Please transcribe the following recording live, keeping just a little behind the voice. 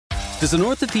Does an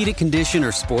orthopedic condition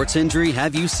or sports injury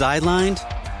have you sidelined?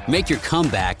 Make your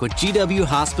comeback with GW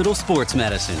Hospital Sports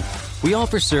Medicine. We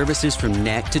offer services from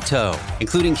neck to toe,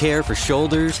 including care for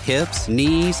shoulders, hips,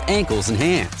 knees, ankles, and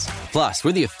hands. Plus,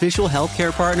 we're the official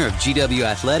healthcare partner of GW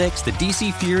Athletics, the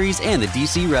DC Furies, and the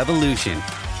DC Revolution.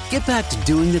 Get back to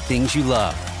doing the things you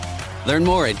love. Learn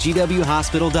more at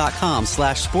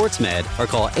gwhospital.com/sportsmed or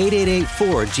call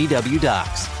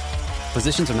 888-4GW-DOCS.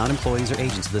 Physicians are not employees or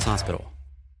agents of this hospital.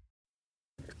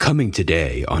 Coming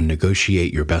today on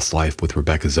Negotiate Your Best Life with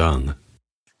Rebecca Zung.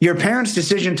 Your parents'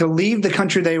 decision to leave the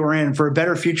country they were in for a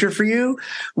better future for you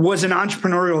was an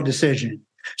entrepreneurial decision.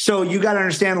 So you got to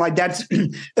understand, like, that's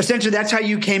essentially, that's how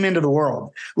you came into the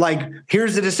world. Like,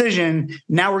 here's the decision.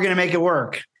 Now we're going to make it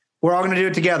work. We're all going to do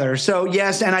it together. So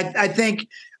yes. And I think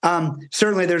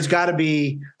certainly there's got to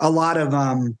be a lot of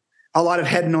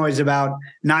head noise about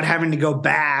not having to go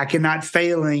back and not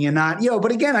failing and not,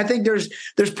 but again, I think there's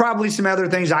probably some other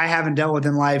things I haven't dealt with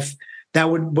in life that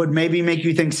would maybe make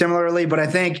you think similarly. But I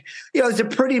think, it's a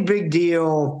pretty big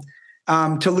deal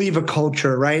to leave a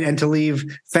culture, right? And to leave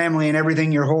family and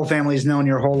everything your whole family's known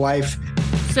your whole life.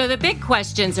 So the big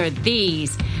questions are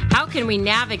these. How can we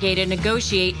navigate and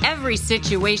negotiate every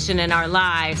situation in our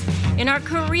lives, in our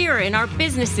career, in our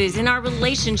businesses, in our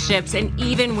relationships, and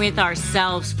even with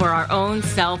ourselves for our own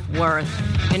self-worth?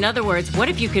 In other words, what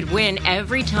if you could win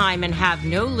every time and have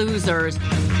no losers?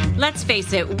 Let's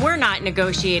face it, we're not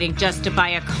negotiating just to buy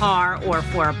a car or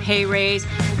for a pay raise.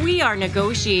 We are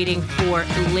negotiating for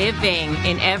living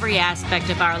in every aspect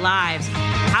of our lives.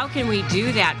 How can we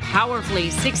do that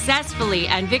powerfully, successfully,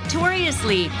 and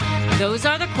victoriously? Those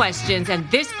are the questions, and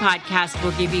this podcast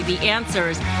will give you the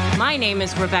answers. My name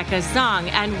is Rebecca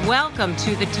Zung, and welcome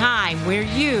to the time where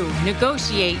you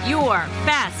negotiate your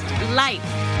best life.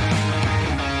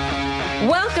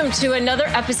 Welcome to another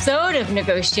episode of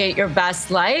Negotiate Your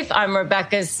Best Life. I'm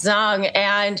Rebecca Zung,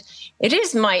 and it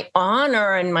is my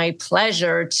honor and my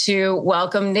pleasure to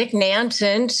welcome Nick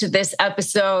Nanton to this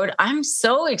episode. I'm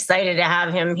so excited to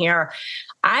have him here.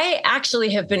 I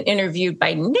actually have been interviewed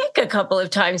by Nick a couple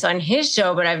of times on his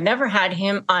show, but I've never had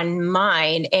him on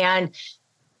mine. And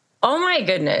oh my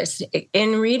goodness,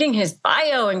 in reading his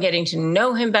bio and getting to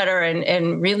know him better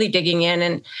and really digging in,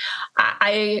 and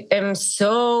I am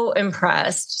so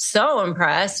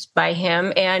impressed by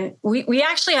him. And we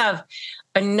actually have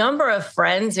a number of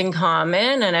friends in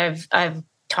common, and I've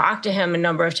talked to him a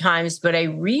number of times, but I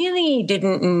really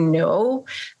didn't know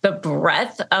the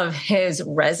breadth of his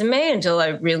resume until I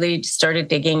really started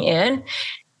digging in.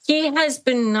 He has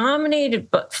been nominated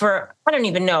for,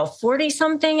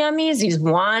 40-something Emmys. He's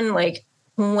won like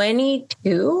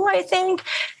 22, I think,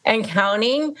 and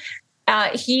counting.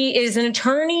 He is an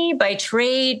attorney by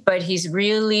trade, but he's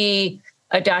really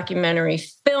a documentary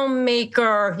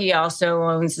filmmaker. He also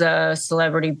owns a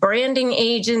celebrity branding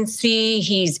agency.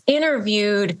 He's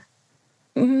interviewed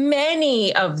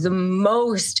many of the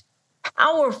most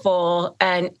powerful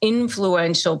and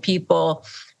influential people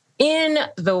in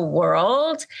the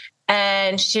world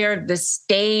and shared the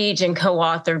stage and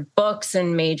co-authored books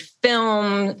and made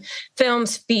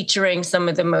films featuring some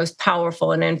of the most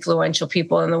powerful and influential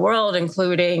people in the world,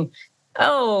 including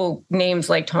names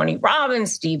like Tony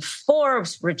Robbins, Steve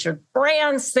Forbes, Richard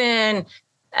Branson,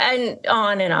 and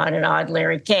on and on and on,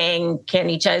 Larry King,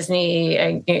 Kenny Chesney,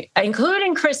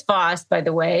 including Chris Voss, by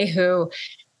the way, who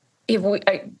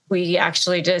we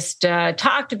actually just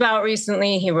talked about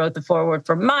recently. He wrote the foreword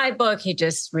for my book. He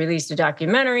just released a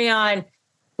documentary on,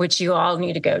 which you all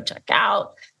need to go check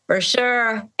out for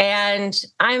sure. And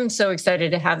I'm so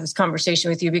excited to have this conversation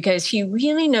with you because he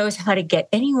really knows how to get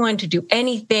anyone to do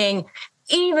anything,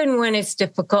 even when it's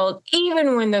difficult,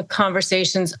 even when the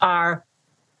conversations are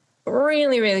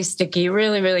really, really sticky,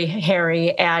 really, really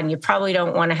hairy, and you probably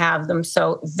don't want to have them.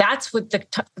 So that's what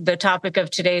the topic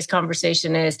of today's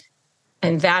conversation is.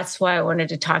 And that's why I wanted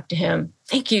to talk to him.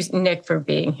 Thank you, Nick, for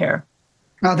being here.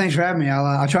 Oh, thanks for having me.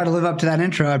 I'll try to live up to that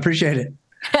intro. I appreciate it.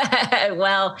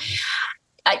 Well,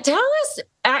 tell us,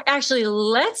 actually,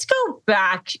 let's go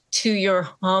back to your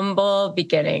humble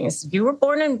beginnings. You were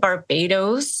born in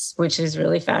Barbados, which is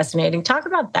really fascinating. Talk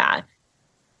about that.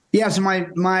 Yeah, so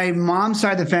my mom's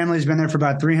side of the family has been there for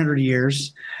about 300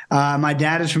 years. My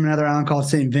dad is from another island called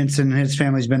St. Vincent, and his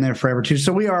family's been there forever too.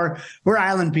 So we're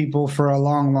island people for a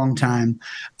long, long time.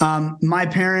 My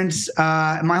parents,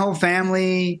 my whole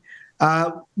family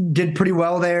did pretty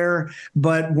well there.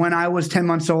 But when I was 10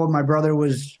 months old, my brother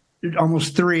was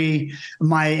almost 3.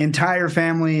 My entire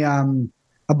family, a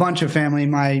bunch of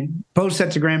family, both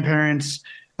sets of grandparents,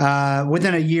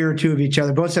 within a year or two of each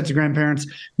other, both sets of grandparents,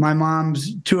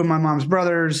 two of my mom's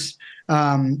brothers,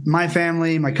 my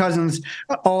family, my cousins,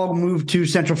 all moved to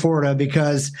Central Florida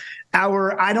because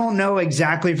I don't know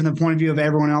exactly from the point of view of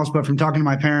everyone else, but from talking to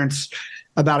my parents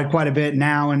about it quite a bit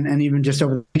now and even just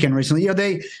over the weekend recently,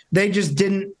 they just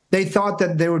didn't, they thought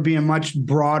that there would be a much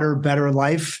broader, better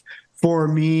life for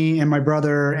me and my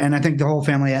brother, and I think the whole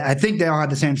family. I think they all had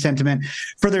the same sentiment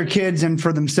for their kids and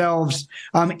for themselves,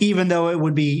 even though it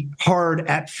would be hard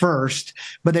at first.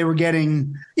 But they were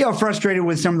getting, frustrated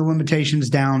with some of the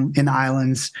limitations down in the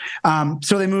islands.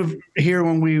 So they moved here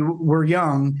when we were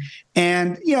young.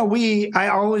 And, I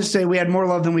always say we had more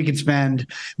love than we could spend.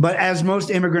 But as most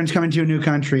immigrants come into a new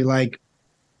country, like,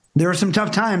 there were some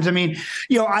tough times. I mean,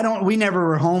 we never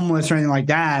were homeless or anything like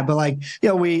that, but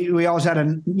we always had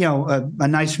a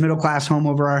nice middle class home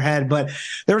over our head. But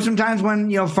there were some times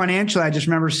when, financially, I just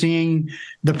remember seeing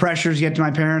the pressures get to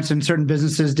my parents and certain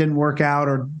businesses didn't work out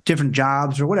or different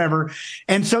jobs or whatever.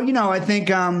 And so, I think,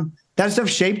 that stuff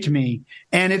shaped me.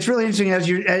 And it's really interesting as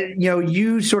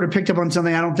you sort of picked up on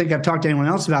something I don't think I've talked to anyone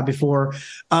else about before,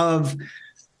 of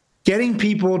getting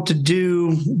people to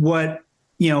do what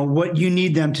you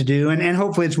need them to do. And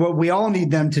hopefully it's what we all need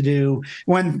them to do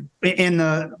when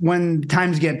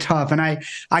times get tough. And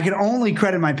I can only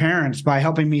credit my parents by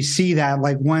helping me see that,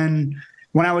 like when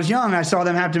I was young, I saw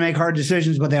them have to make hard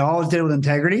decisions, but they always did it with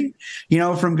integrity,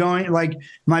 from going, like,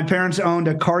 my parents owned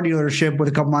a car dealership with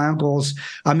a couple of my uncles.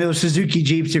 It was Suzuki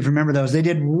Jeeps, if you remember those. They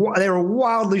were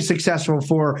wildly successful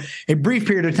for a brief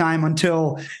period of time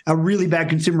until a really bad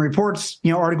Consumer Reports,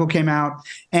 article came out.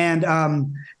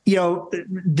 And,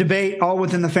 debate all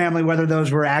within the family whether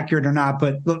those were accurate or not,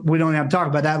 but we don't have to talk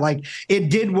about that. Like, it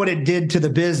did what it did to the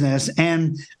business.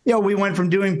 And, we went from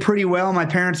doing pretty well. My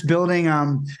parents building,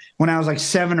 when I was like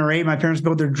 7 or 8, my parents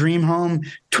built their dream home,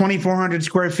 2,400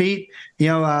 square feet,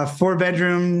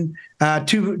 4-bedroom,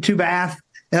 two bath.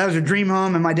 That was a dream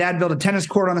home. And my dad built a tennis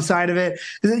court on the side of it.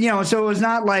 So it was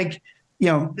not like,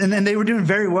 and then they were doing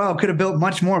very well, could have built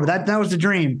much more, but that was the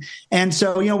dream. And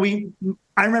so,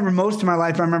 I remember most of my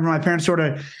life, I remember my parents sort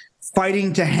of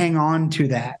fighting to hang on to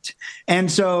that. And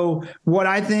so what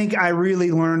I think I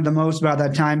really learned the most about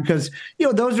that time, because,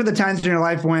 those are the times in your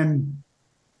life when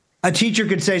a teacher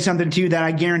could say something to you that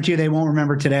I guarantee you they won't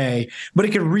remember today, but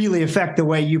it could really affect the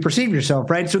way you perceive yourself,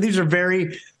 right? So these are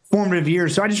very formative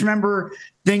years. So I just remember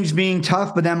things being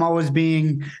tough, but them always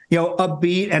being,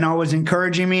 upbeat and always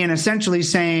encouraging me and essentially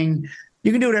saying,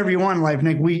 you can do whatever you want in life,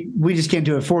 Nick. We just can't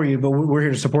do it for you, but we're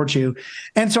here to support you.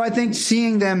 And so I think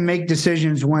seeing them make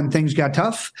decisions when things got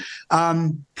tough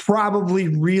probably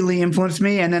really influenced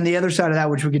me. And then the other side of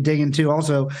that, which we could dig into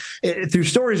also through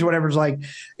stories or whatever, is like,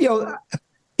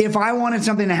 if I wanted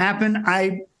something to happen,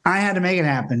 I had to make it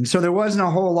happen. So there wasn't a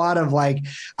whole lot of like,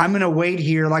 I'm going to wait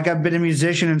here. Like, I've been a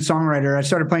musician and songwriter. I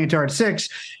started playing guitar at 6.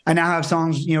 I now have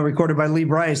songs, recorded by Lee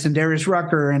Brice and Darius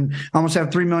Rucker, and I almost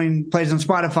have 3 million plays on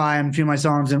Spotify and a few of my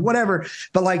songs and whatever.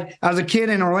 But like, I was a kid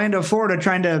in Orlando, Florida,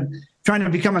 trying to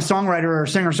become a songwriter or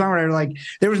singer-songwriter. Like,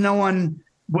 there was no one,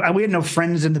 we had no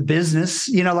friends in the business,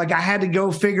 like, I had to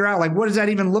go figure out, like, what does that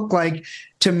even look like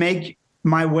to make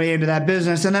my way into that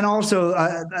business. And then also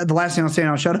the last thing I'll say,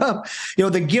 and I'll shut up,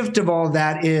 the gift of all of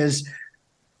that is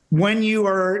when you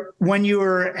are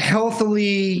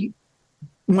healthily,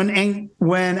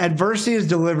 when adversity is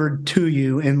delivered to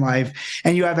you in life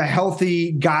and you have a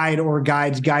healthy guide or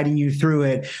guides guiding you through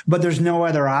it, but there's no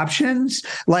other options,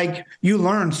 like, you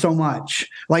learn so much.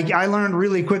 Like, I learned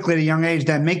really quickly at a young age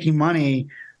that making money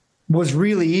was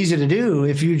really easy to do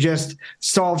if you just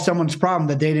solved someone's problem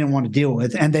that they didn't want to deal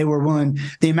with, and they were willing,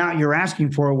 the amount you're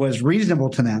asking for was reasonable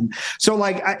to them. So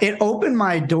like, it opened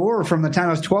my door from the time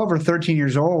I was 12 or 13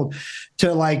 years old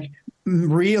to like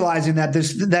realizing that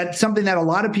that's something that a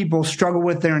lot of people struggle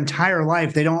with their entire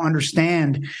life. They don't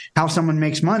understand how someone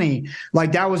makes money.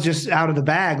 Like, that was just out of the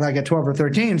bag, like at 12 or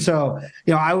 13. So,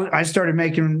 I started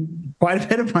making quite a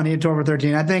bit of money at 12 or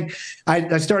 13. I think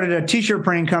I started a t-shirt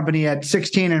printing company at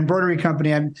 16, an embroidery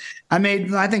company. I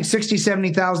made, I think,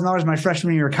 $60,000, $70,000 my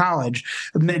freshman year of college,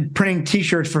 printing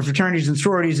t-shirts for fraternities and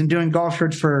sororities and doing golf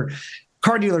shirts for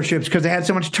car dealerships because they had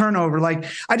so much turnover. Like,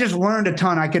 I just learned a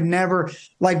ton. I could never,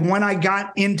 like, when I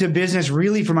got into business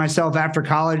really for myself after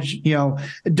college,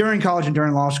 during college and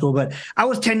during law school, but I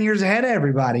was 10 years ahead of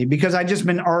everybody because I just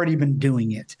already been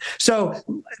doing it. So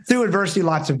through adversity,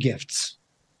 lots of gifts.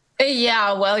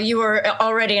 Yeah, well, you were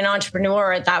already an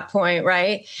entrepreneur at that point,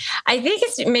 right? I think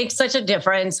it makes such a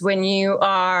difference when you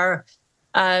are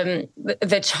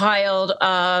the child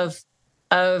of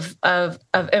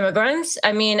immigrants.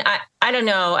 I mean, I don't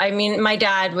know. I mean, my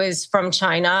dad was from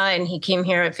China and he came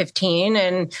here at 15,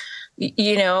 and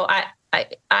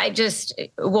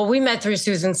we met through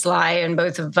Susan Sly, and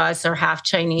both of us are half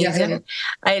Chinese. Yeah.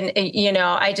 And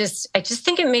I just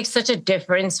think it makes such a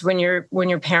difference when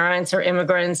your parents are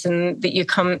immigrants and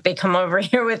that they come over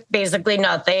here with basically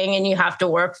nothing and you have to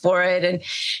work for it.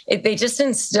 And they just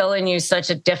instill in you such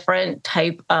a different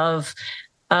type of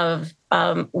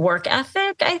work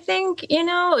ethic, I think,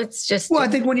 it's just. Well, I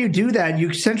think when you do that, you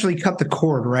essentially cut the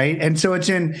cord, right? And so it's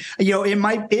it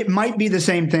might be the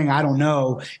same thing. I don't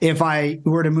know if I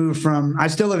were to move I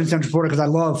still live in Central Florida because I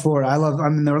love Florida.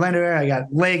 I'm in the Orlando area. I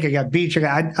got lake, I got beach.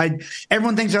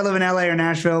 Everyone thinks I live in LA or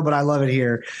Nashville, but I love it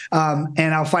here.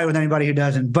 And I'll fight with anybody who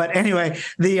doesn't. But anyway,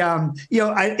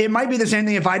 it might be the same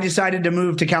thing if I decided to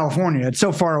move to California. It's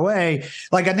so far away.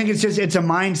 Like, I think it's a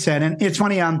mindset. And it's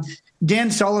funny,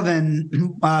 Dan Sullivan,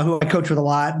 who I coach with a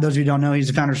lot, those of you who don't know, he's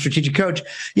the founder of Strategic Coach.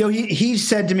 He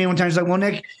said to me one time, he's like, well,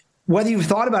 Nick, whether you've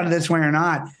thought about it this way or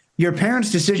not, your parents'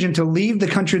 decision to leave the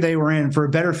country they were in for a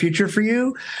better future for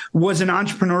you was an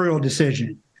entrepreneurial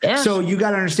decision. Yeah. So you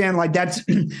got to understand, like, that's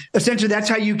essentially, that's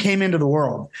how you came into the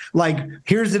world. Like,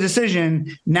 here's the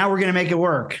decision. Now we're going to make it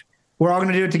work. We're all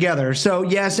going to do it together. So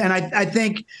yes. And I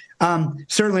think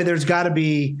certainly there's got to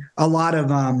be a lot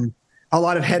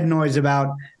of head noise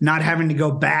about not having to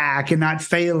go back and not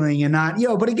failing and not,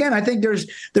 but again, I think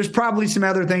there's probably some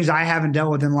other things I haven't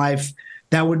dealt with in life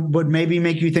that would maybe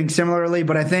make you think similarly.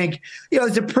 But I think,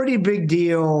 it's a pretty big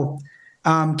deal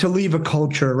to leave a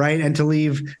culture, right? And to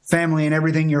leave family and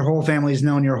everything your whole family has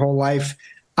known your whole life.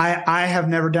 I have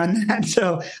never done that,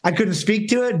 so I couldn't speak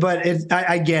to it, but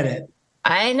I get it.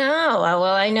 I know. Well,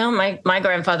 I know my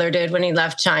grandfather did when he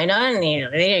left China, and they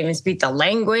didn't even speak the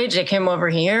language. They came over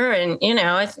here, and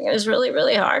I think it was really,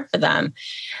 really hard for them.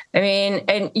 I mean,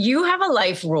 and you have a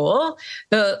life rule,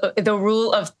 the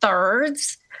rule of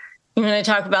thirds. You want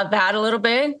to talk about that a little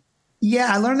bit?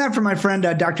 Yeah, I learned that from my friend,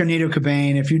 Dr. Nito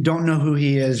Cobain. If you don't know who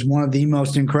he is, one of the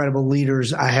most incredible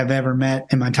leaders I have ever met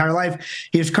in my entire life.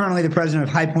 He is currently the president of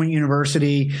High Point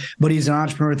University, but he's an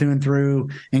entrepreneur through and through.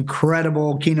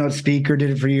 Incredible keynote speaker, did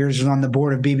it for years, was on the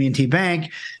board of BB&T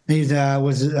Bank. He was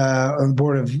on the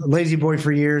board of Lazy Boy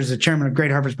for years, the chairman of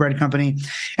Great Harvest Bread Company.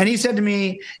 And he said to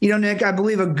me, Nick, I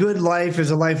believe a good life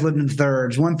is a life lived in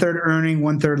thirds, 1/3 earning,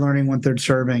 1/3 learning, 1/3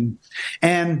 serving.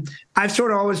 And I've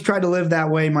sort of always tried to live that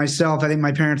way myself. I think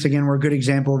my parents, again, were a good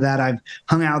example of that. I've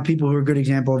hung out with people who are a good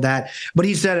example of that. But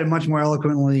he said it much more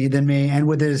eloquently than me. And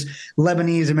with his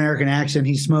Lebanese American accent,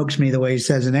 he smokes me the way he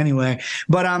says it anyway.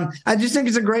 But I just think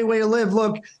it's a great way to live.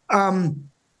 Look,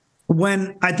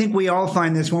 when I think we all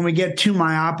find this, when we get too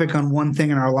myopic on one thing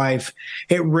in our life,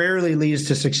 it rarely leads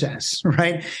to success,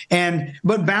 right?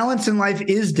 But balance in life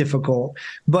is difficult.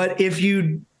 But if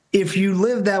you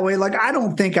live that way, like, I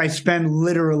don't think I spend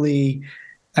literally,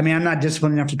 I mean, I'm not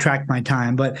disciplined enough to track my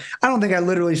time, but I don't think I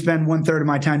literally spend 1/3 of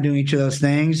my time doing each of those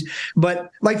things. But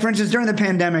like, for instance, during the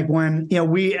pandemic, when,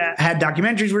 we had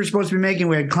documentaries we were supposed to be making,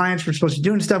 we had clients we were supposed to be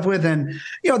doing stuff with, and,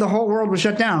 the whole world was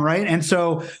shut down, right? And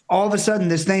so all of a sudden,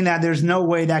 this thing that there's no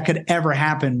way that could ever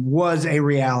happen was a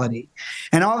reality.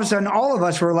 And all of a sudden, all of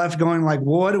us were left going like,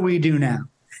 what do we do now?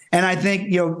 And I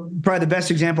think, probably the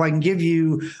best example I can give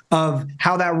you of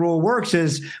how that rule works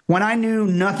is when I knew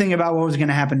nothing about what was going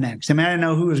to happen next. I mean, I didn't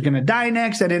know who was going to die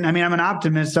next. I'm an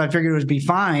optimist, so I figured it would be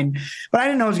fine. But I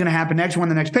didn't know what was going to happen next, when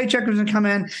the next paycheck was going to come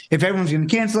in, if everyone's going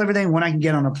to cancel everything, when I can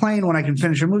get on a plane, when I can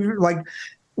finish a movie. Like,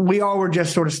 we all were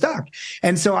just sort of stuck.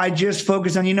 And so I just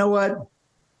focused on, what?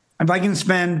 If I can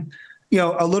spend,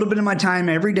 a little bit of my time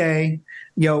every day,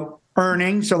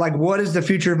 earning. So, like, what does the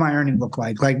future of my earning look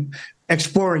like? Like,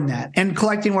 exploring that and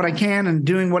collecting what I can and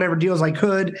doing whatever deals I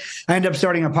could. I ended up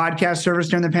starting a podcast service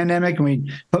during the pandemic, and we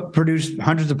produced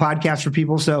hundreds of podcasts for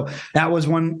people. So that was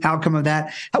one outcome of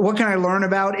that. What can I learn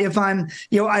about if I'm,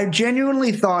 I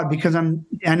genuinely thought, because I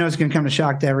know it's going to come to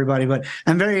shock to everybody, but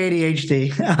I'm very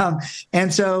ADHD.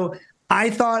 And so I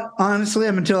thought, honestly,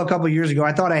 up until a couple of years ago,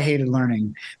 I thought I hated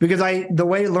learning, because the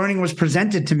way learning was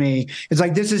presented to me, it's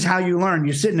like, this is how you learn.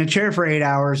 You sit in a chair for 8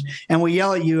 hours and we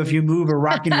yell at you if you move or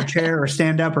rock in your chair or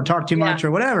stand up or talk too much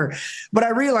or whatever. But I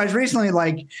realized recently,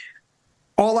 like,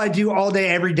 all I do all day,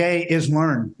 every day is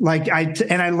learn. Like,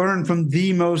 I learn from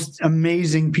the most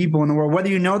amazing people in the world, whether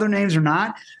you know their names or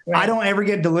not. Right. I don't ever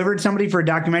get delivered somebody for a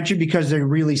documentary because they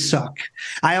really suck.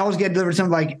 I always get delivered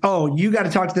something like, oh, you got to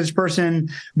talk to this person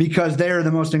because they're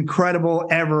the most incredible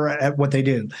ever at what they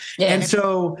do. Yeah. And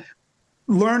so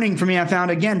learning for me, I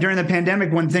found, again, during the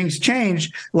pandemic, when things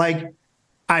changed, like,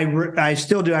 I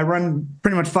still do. I run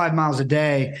pretty much 5 miles a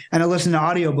day, and I listen to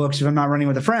audiobooks if I'm not running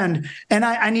with a friend. And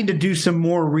I need to do some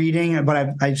more reading,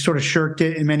 but I sort of shirked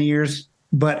it in many years.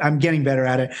 but I'm getting better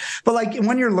at it. But like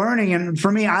when you're learning, and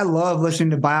for me, I love listening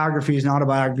to biographies and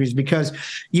autobiographies because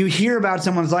you hear about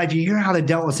someone's life, you hear how they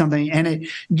dealt with something, and it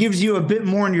gives you a bit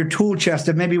more in your tool chest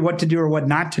of maybe what to do or what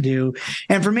not to do.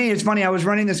 And for me, it's funny. I was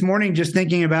running this morning just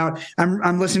thinking about,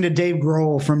 I'm listening to Dave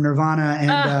Grohl from Nirvana. And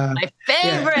my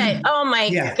favorite. Yeah. Oh my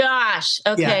gosh.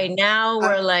 Okay. Now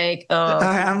we're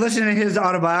I'm listening to his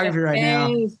autobiography right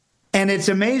now. And it's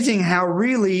amazing how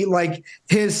really like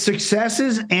his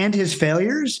successes and his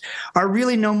failures are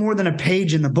really no more than a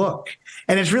page in the book.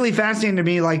 And it's really fascinating to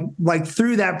me, like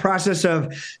through that process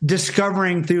of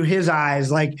discovering through his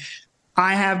eyes, like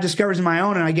I have discoveries of my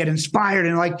own and I get inspired,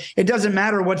 and like, it doesn't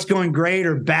matter what's going great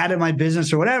or bad at my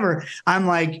business or whatever. I'm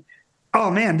like, oh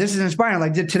man, this is inspiring.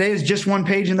 Like today is just one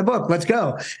page in the book. Let's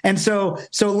go. And so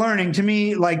learning to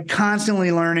me, like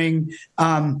constantly learning,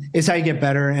 is how you get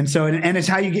better. And so, and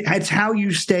it's how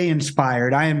you stay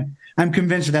inspired. I'm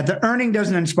convinced of that. The earning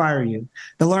doesn't inspire you.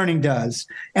 The learning does.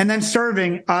 And then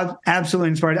serving, absolutely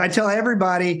inspired. I tell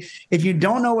everybody, if you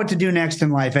don't know what to do next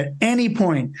in life at any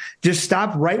point, just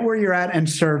stop right where you're at and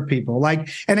serve people. Like,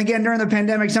 and again, during the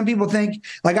pandemic, some people think,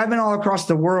 like, I've been all across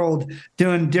the world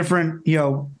doing different,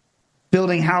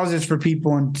 building houses for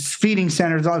people and feeding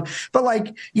centers. But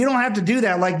like, you don't have to do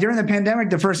that. Like during the pandemic,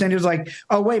 the first thing was like,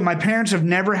 oh wait, my parents have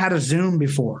never had a Zoom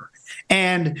before,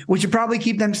 and we should probably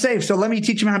keep them safe. So let me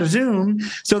teach them how to Zoom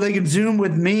so they can Zoom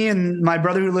with me and my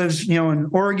brother who lives, in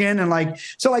Oregon. And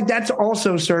so that's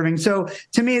also serving. So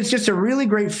to me, it's just a really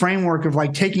great framework of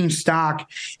like taking stock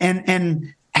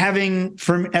and having,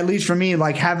 at least for me,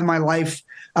 like having my life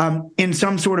in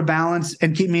some sort of balance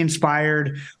and keep me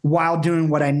inspired while doing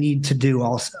what I need to do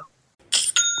also.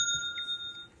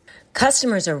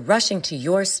 Customers are rushing to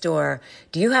your store.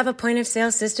 Do you have a point of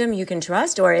sale system you can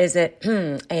trust, or is it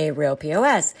a real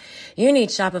POS? You need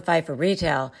Shopify for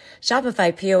retail.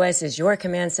 Shopify POS is your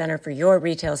command center for your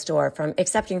retail store, from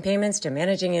accepting payments to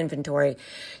managing inventory.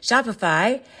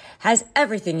 Shopify has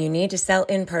everything you need to sell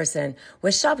in person.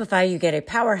 With Shopify, you get a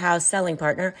powerhouse selling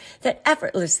partner that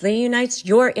effortlessly unites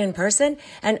your in-person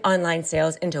and online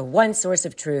sales into one source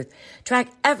of truth. Track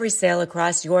every sale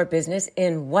across your business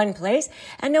in one place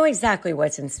and know exactly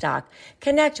what's in stock.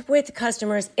 Connect with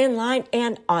customers in line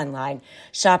and online.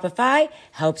 Shopify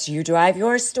helps you drive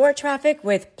your store traffic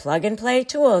with plug-and-play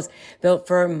tools built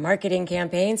for marketing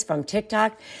campaigns from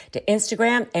TikTok to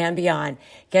Instagram and beyond.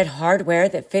 Get hardware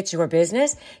that fits your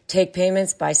business. Take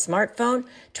payments by smartphone.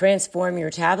 Transform your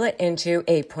tablet into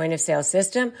a point-of-sale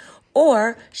system,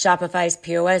 or Shopify's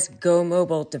POS Go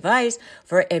mobile device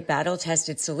for a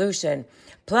battle-tested solution.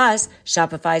 Plus,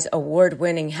 Shopify's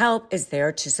award-winning help is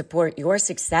there to support your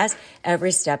success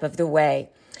every step of the way.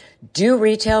 Do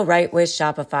retail right with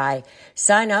Shopify.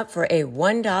 Sign up for a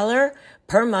 $1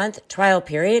 per month trial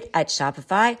period at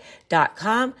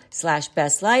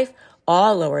shopify.com/bestlife,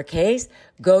 all lowercase.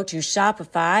 Go to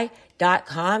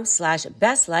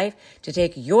shopify.com/bestlife to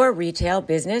take your retail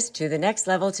business to the next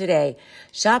level today.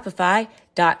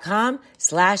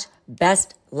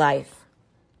 Shopify.com/bestlife.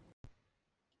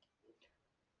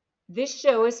 This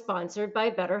show is sponsored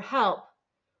by BetterHelp.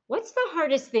 What's the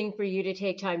hardest thing for you to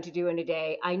take time to do in a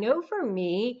day? I know for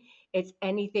me, it's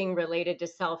anything related to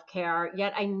self-care,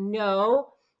 yet I know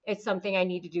it's something I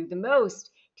need to do the most.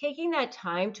 Taking that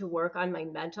time to work on my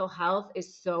mental health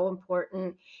is so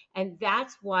important. And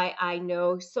that's why I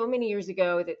know so many years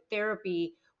ago that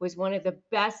therapy was one of the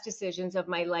best decisions of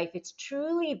my life. It's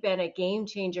truly been a game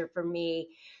changer for me.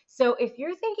 So if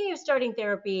you're thinking of starting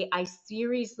therapy, I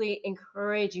seriously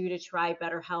encourage you to try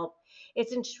BetterHelp.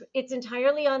 It's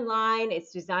entirely online.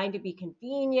 It's designed to be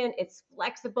convenient. It's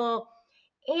flexible,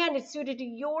 and it's suited to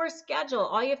your schedule.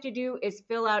 All you have to do is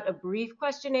fill out a brief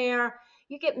questionnaire.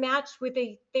 You get matched with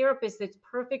a therapist that's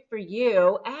perfect for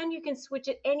you, and you can switch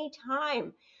at any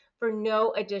time for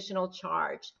no additional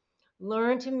charge.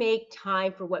 Learn to make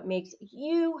time for what makes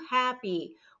you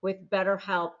happy with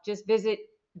BetterHelp. Just visit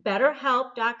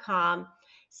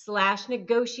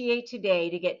betterhelp.com/negotiate today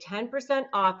to get 10%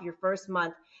 off your first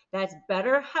month. That's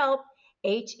BetterHelp,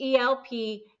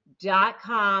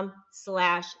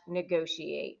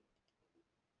 HELP.com/negotiate.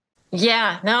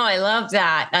 Yeah, no, I love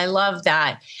that. I love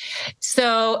that.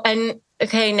 So, and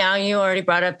okay, now you already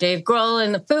brought up Dave Grohl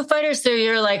and the Foo Fighters, so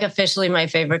you're like officially my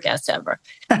favorite guest ever.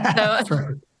 So,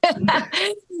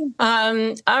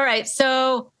 all right.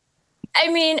 So, I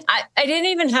mean, I didn't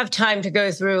even have time to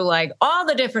go through like all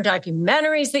the different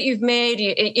documentaries that you've made.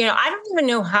 I don't even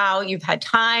know how you've had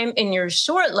time in your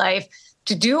short life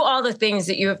to do all the things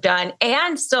that you have done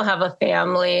and still have a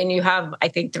family, and you have, I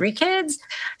think, 3 kids,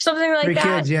 something like that.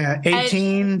 3 kids, yeah.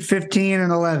 18, 15,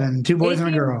 and 11. 2 boys and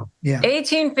a girl. Yeah.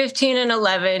 18, 15, and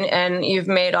 11. And you've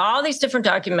made all these different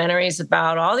documentaries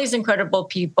about all these incredible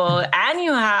people. And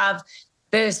you have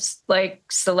this like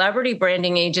celebrity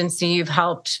branding agency. You've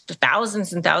helped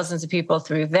thousands and thousands of people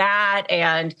through that.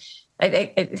 And I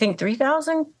think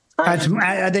 3,000.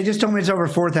 They just told me it's over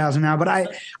 4,000 now, but I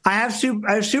have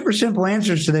super simple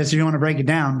answers to this if you want to break it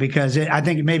down, because I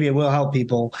think maybe it will help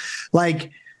people. Like,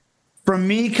 from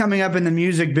me coming up in the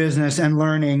music business and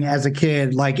learning as a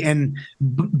kid, like, and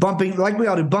bumping, like we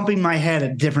all do, bumping my head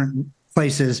at different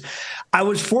places, I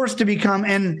was forced to become,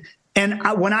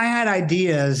 when I had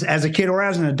ideas as a kid or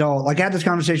as an adult, like I had this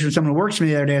conversation with someone who works for me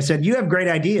the other day, I said, you have great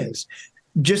ideas.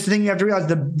 Just the thing you have to realize,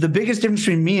 the biggest difference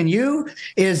between me and you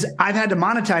is I've had to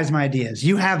monetize my ideas.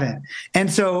 You haven't.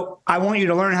 And so I want you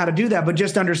to learn how to do that, but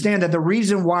just understand that the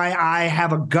reason why I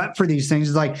have a gut for these things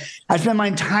is like I spent my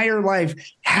entire life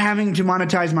having to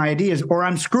monetize my ideas or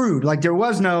I'm screwed. Like there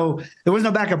was no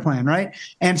backup plan. Right.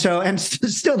 And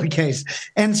still the case.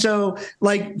 And so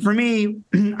like for me,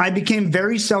 I became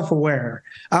very self-aware.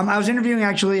 I was interviewing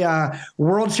actually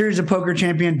World Series of Poker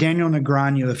champion Daniel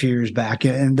Negreanu a few years back.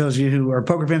 And those of you who are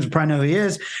poker fans will probably know who he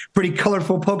is. Pretty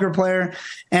colorful poker player.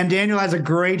 And Daniel has a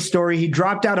great story. He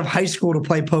dropped out of high school to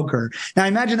play poker. Now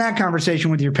imagine that conversation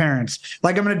with your parents.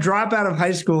 Like, I'm going to drop out of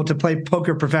high school to play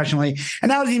poker professionally. And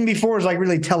that was even before it was like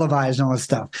really televised and all this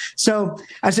stuff. So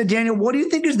I said, Daniel, what do you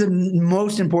think is the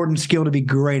most important skill to be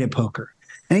great at poker?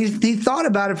 And he thought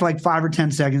about it for like 5 or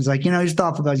 10 seconds. Like, he's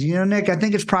thoughtful about it. Nick, I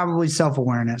think it's probably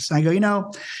self-awareness. I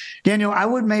go, Daniel, I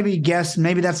would maybe guess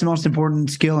maybe that's the most important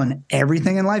skill in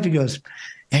everything in life. He goes,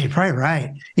 yeah, you're probably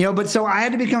right. But so I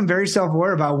had to become very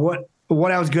self-aware about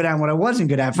what I was good at and what I wasn't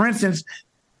good at. For instance,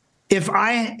 if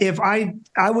I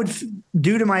would,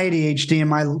 due to my ADHD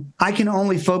and I can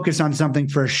only focus on something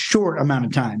for a short amount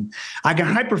of time. I can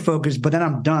hyper-focus, but then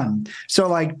I'm done. So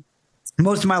like,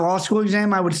 most of my law school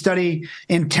exam, I would study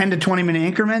in 10 to 20 minute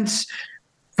increments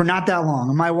for not that long.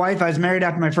 And my wife, I was married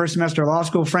after my first semester of law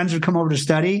school. Friends would come over to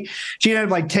study. She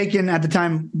had like taken, at the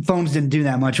time, phones didn't do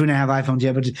that much. We didn't have iPhones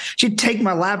yet, but she'd take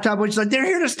my laptop, which is like, they're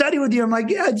here to study with you. I'm like,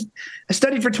 yeah, I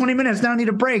studied for 20 minutes. Now I need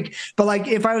a break. But like,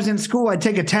 if I was in school, I'd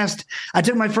take a test. I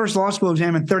took my first law school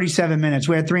exam in 37 minutes.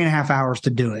 We had 3.5 hours to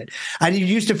do it. I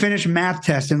used to finish math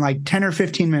tests in like 10 or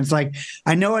 15 minutes. Like,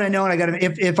 I know it. I got to,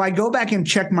 if I go back and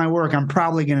check my work, I'm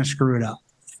probably going to screw it up.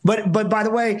 But by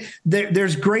the way,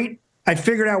 there's great, I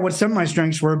figured out what some of my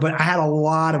strengths were, but I had a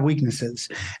lot of weaknesses.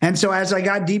 And so as I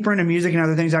got deeper into music and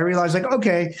other things, I realized like,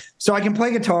 okay, so I can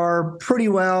play guitar pretty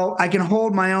well. I can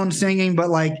hold my own singing,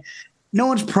 but like no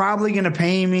one's probably going to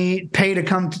pay to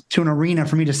come to an arena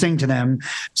for me to sing to them.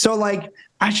 So like,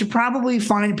 I should probably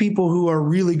find people who are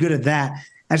really good at that.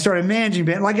 I started managing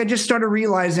band. Like I just started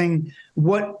realizing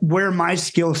where my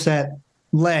skill set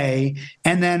lay,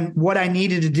 and then what I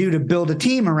needed to do to build a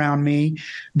team around me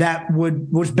that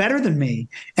was better than me.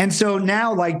 And so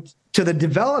now, like, to the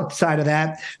developed side of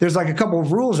that, there's like a couple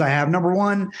of rules I have. Number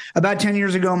one, about 10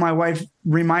 years ago, my wife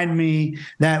reminded me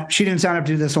that she didn't sign up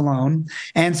to do this alone.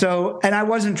 And I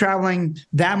wasn't traveling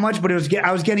that much, but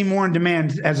I was getting more in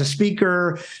demand as a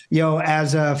speaker,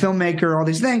 as a filmmaker, all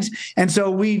these things. And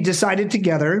so we decided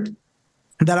together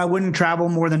that I wouldn't travel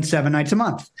more than 7 nights a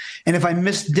month. And if I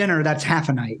missed dinner, that's half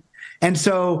a night. And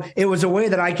so it was a way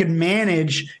that I could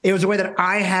manage. It was a way that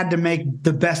I had to make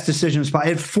the best decisions.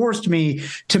 It forced me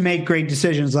to make great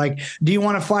decisions. Like, do you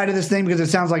want to fly to this thing because it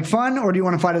sounds like fun? Or do you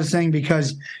want to fly to this thing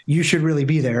because you should really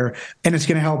be there and it's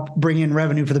going to help bring in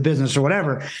revenue for the business or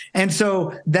whatever? And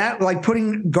so that, like,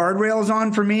 putting guardrails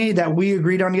on for me that we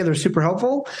agreed on together is super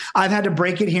helpful. I've had to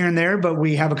break it here and there, but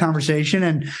we have a conversation,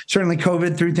 and certainly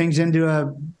COVID threw things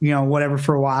into whatever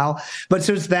for a while. But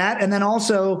so it's that. And then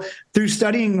also through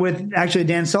studying with actually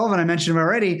Dan Sullivan, I mentioned him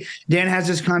already. Dan has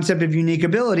this concept of unique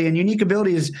ability, and unique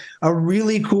ability is a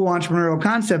really cool entrepreneurial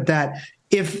concept that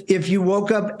if you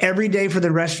woke up every day for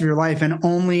the rest of your life and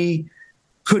only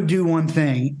could do one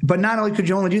thing, but not only could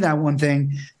you only do that one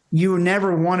thing, you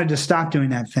never wanted to stop doing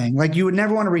that thing. Like, you would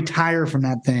never want to retire from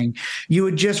that thing. You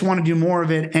would just want to do more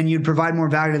of it, and you'd provide more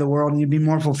value to the world, and you'd be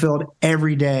more fulfilled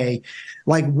every day.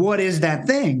 Like, what is that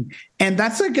thing? And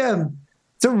that's like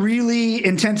it's a really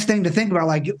intense thing to think about.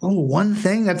 Like, one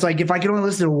thing that's like, if I could only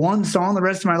listen to one song the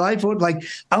rest of my life,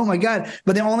 oh my God.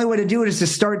 But the only way to do it is to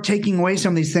start taking away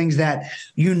some of these things that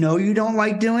you don't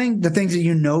like doing, the things that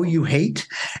you hate.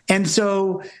 And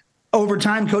so over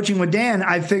time, coaching with Dan,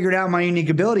 I figured out my unique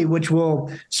ability, which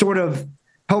will sort of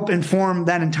help inform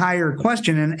that entire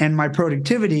question and my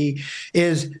productivity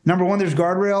is, number one, there's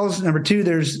guardrails. Number two,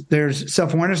 there's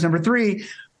self-awareness. Number three,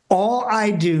 all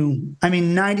I do,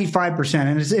 95%,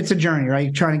 and it's a journey,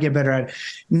 right? Trying to get better at it.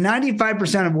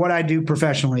 95% of what I do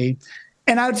professionally,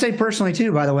 and I would say personally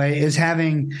too, by the way, is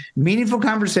having meaningful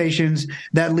conversations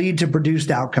that lead to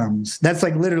produced outcomes. That's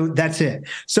like literally, that's it.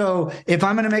 So if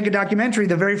I'm going to make a documentary,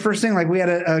 the very first thing, like we had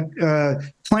a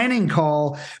planning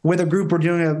call with a group. We're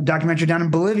doing a documentary down in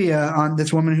Bolivia on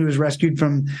this woman who was rescued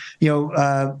from,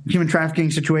 human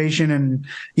trafficking situation. And,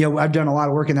 I've done a lot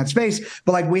of work in that space,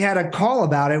 but like we had a call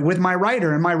about it with my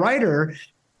writer, and my writer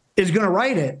is going to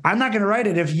write it. I'm not going to write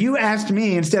it. If you asked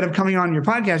me, instead of coming on your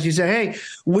podcast, you said, hey,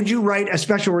 would you write a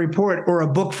special report or a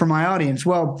book for my audience?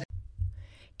 Well,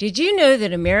 did you know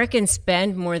that Americans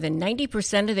spend more than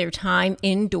 90% of their time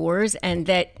indoors, and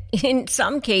that in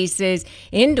some cases,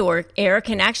 indoor air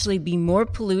can actually be more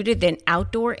polluted than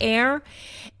outdoor air,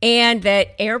 and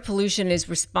that air pollution is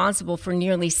responsible for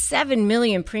nearly 7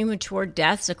 million premature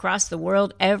deaths across the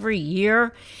world every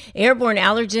year? Airborne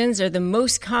allergens are the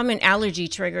most common allergy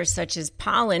triggers, such as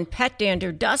pollen, pet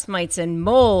dander, dust mites, and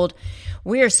mold.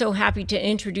 We are so happy to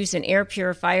introduce an air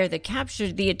purifier that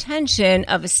captured the attention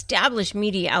of established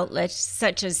media outlets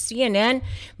such as CNN,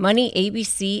 Money,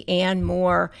 ABC, and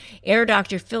more. Air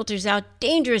Doctor filters out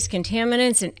dangerous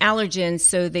contaminants and allergens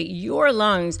so that your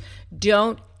lungs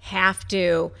don't have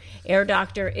to. Air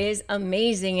Doctor is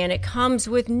amazing, and it comes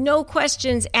with no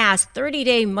questions asked,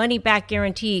 30-day money-back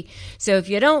guarantee. So if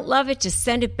you don't love it, just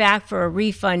send it back for a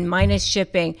refund minus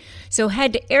shipping. So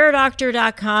head to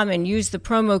airdoctor.com and use the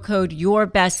promo code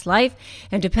YourBestLife,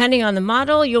 and depending on the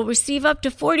model, you'll receive up to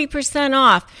 40%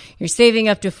 off. You're saving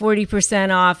up to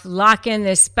 40% off. Lock in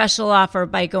this special offer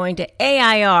by going to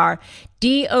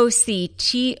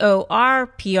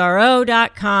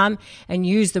AIRDOCTORPRO.com and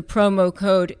use the promo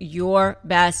code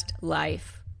YourBestLife.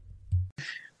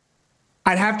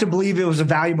 I'd have to believe it was a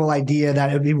valuable idea, that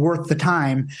it would be worth the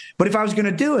time. But if I was going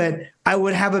to do it, I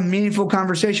would have a meaningful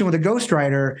conversation with a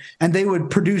ghostwriter, and they would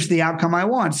produce the outcome I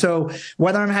want. So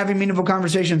whether I'm having meaningful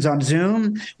conversations on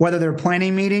Zoom, whether they're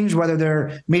planning meetings, whether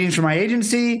they're meetings for my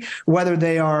agency, whether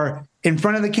they are in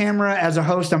front of the camera as a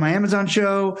host on my Amazon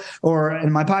show or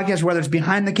in my podcast, whether it's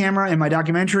behind the camera in my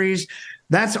documentaries,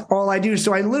 that's all I do.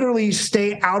 So I literally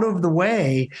stay out of the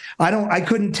way. I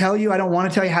couldn't tell you, I don't want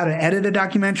to tell you how to edit a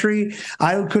documentary.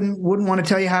 Wouldn't want to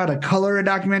tell you how to color a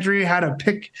documentary, how to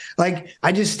pick,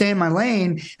 I just stay in my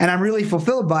lane, and I'm really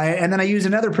fulfilled by it. And then I use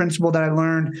another principle that I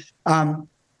learned,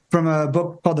 from a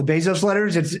book called The Bezos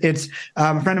Letters. It's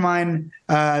a friend of mine,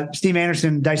 Steve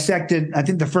Anderson, dissected, I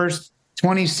think, the first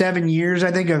 27 years,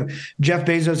 I think, of Jeff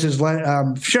Bezos's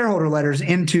shareholder letters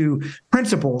into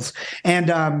principles. And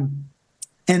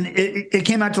it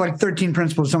came out to like 13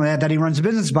 principles, something like that he runs a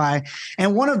business by.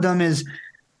 And one of them is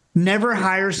never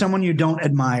hire someone you don't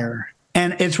admire.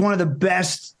 And it's one of the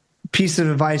best pieces of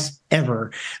advice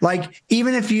ever. Like,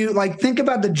 even if you think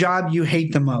about the job you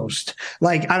hate the most,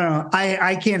 I don't know,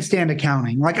 I can't stand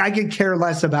accounting. I could care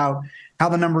less about how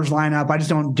the numbers line up. I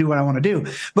just don't do what I want to do.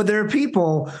 But there are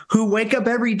people who wake up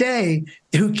every day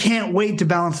who can't wait to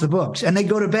balance the books, and they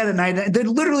go to bed at night.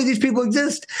 Literally, these people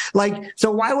exist. So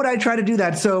why would I try to do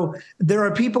that? So there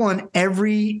are people in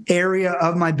every area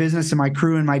of my business and my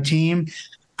crew and my team.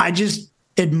 I just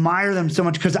admire them so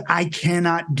much because I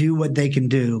cannot do what they can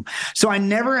do. So I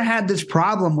never had this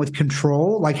problem with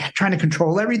control, trying to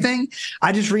control everything.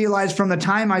 I just realized from the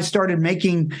time I started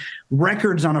making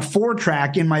records on a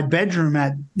 4-track in my bedroom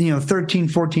at 13,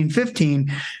 14,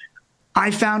 15,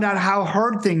 I found out how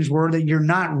hard things were that you're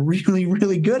not really,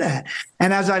 really good at.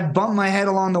 And as I bumped my head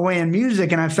along the way in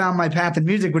music, and I found my path in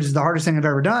music, which is the hardest thing I've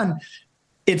ever done,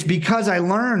 it's because I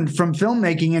learned from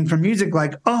filmmaking and from music,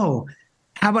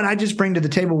 how about I just bring to the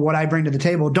table what I bring to the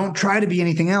table? Don't try to be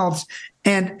anything else.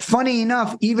 And funny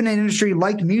enough, even in an industry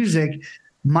like music,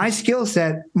 my skill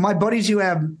set, my buddies who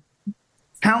have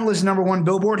countless #1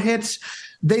 Billboard hits,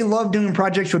 they love doing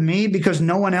projects with me because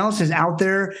no one else is out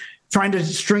there trying to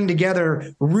string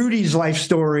together Rudy's life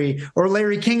story or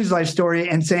Larry King's life story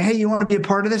and say, hey, you want to be a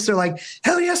part of this? They're like,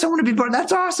 hell yes, I want to be part of that.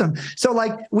 That's awesome. So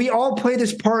we all play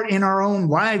this part in our own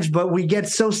lives, but we get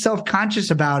so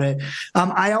self-conscious about it.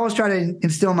 I always try to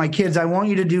instill in my kids, I want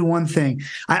you to do one thing.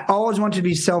 I always want you to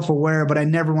be self-aware, but I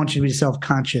never want you to be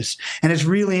self-conscious. And it's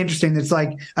really interesting. It's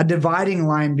like a dividing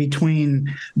line between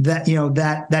that,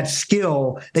 that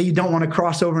skill that you don't want to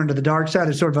cross over into the dark side.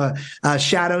 There's sort of a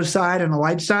shadow side and a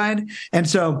light side. And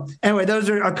so anyway, those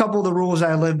are a couple of the rules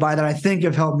I live by that I think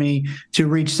have helped me to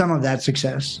reach some of that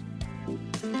success.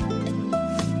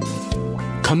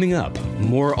 Coming up,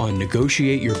 more on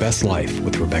Negotiate Your Best Life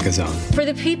with Rebecca Zung. For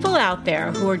the people out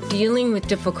there who are dealing with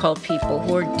difficult people,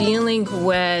 who are dealing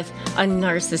with a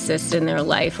narcissist in their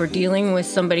life, or dealing with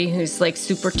somebody who's like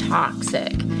super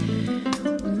toxic,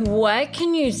 what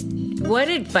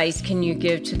advice can you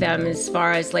give to them as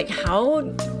far as like how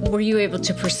were you able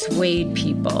to persuade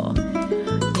people?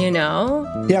 You know?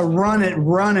 Yeah,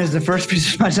 run is the first piece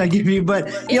of advice I give you.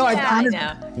 But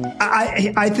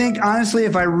I think honestly,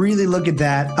 if I really look at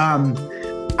that,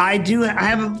 I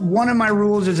have one of my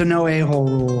rules is a no a-hole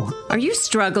rule. Are you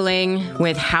struggling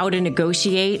with how to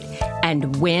negotiate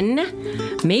and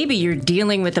win? Maybe you're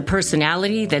dealing with a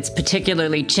personality that's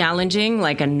particularly challenging,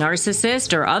 like a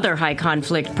narcissist or other high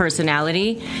conflict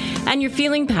personality, and you're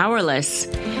feeling powerless.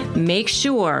 Make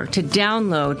sure to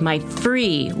download my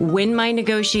free Win My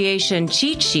Negotiation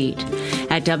cheat sheet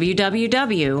at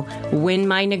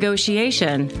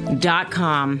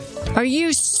www.winmynegotiation.com. Are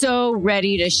you so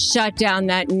ready to shut down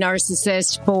that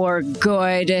narcissist for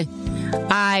good?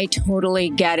 I totally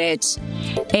get it.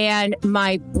 And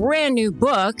my brand new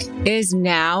book is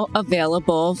now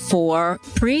available for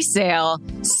pre-sale.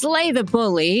 Slay the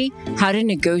Bully, How to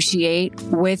Negotiate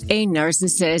with a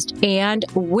Narcissist and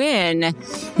Win.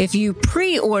 If you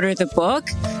pre-order the book,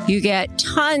 you get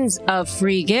tons of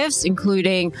free gifts,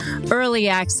 including early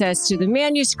access to the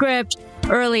manuscript,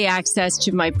 early access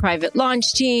to my private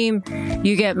launch team.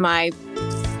 You get my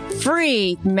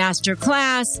free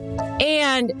masterclass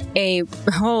and a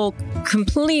whole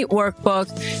complete workbook.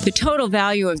 The total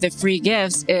value of the free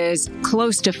gifts is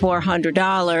close to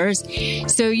 $400.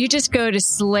 So you just go to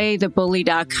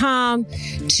slaythebully.com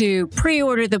to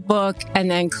pre-order the book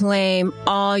and then claim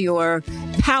all your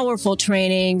powerful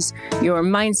trainings, your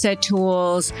mindset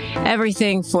tools,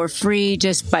 everything for free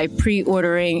just by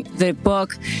pre-ordering the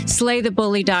book.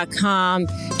 Slaythebully.com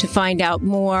to find out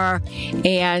more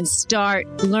and start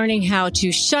learning how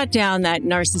to shut down that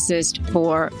narcissist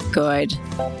for good.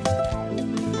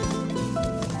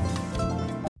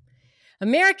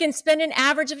 Americans spend an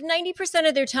average of 90%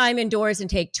 of their time indoors and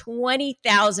take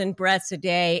 20,000 breaths a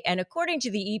day. And according to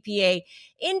the EPA,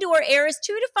 indoor air is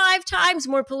 2 to 5 times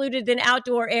more polluted than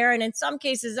outdoor air, and in some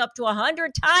cases up to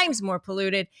 100 times more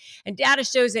polluted. And data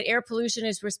shows that air pollution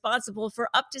is responsible for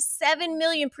up to 7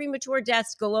 million premature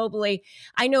deaths globally.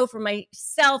 I know for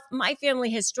myself, my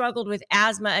family has struggled with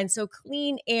asthma, and so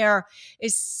clean air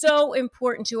is so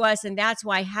important to us, and that's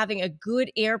why having a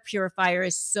good air purifier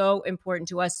is so important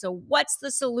to us. So what's the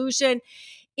solution?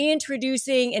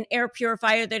 Introducing an air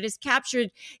purifier that has captured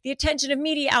the attention of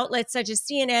media outlets such as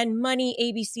CNN, Money,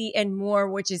 ABC, and more,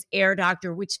 which is Air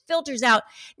Doctor, which filters out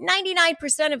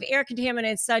 99% of air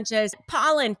contaminants such as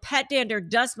pollen, pet dander,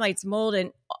 dust mites, mold,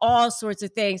 and all sorts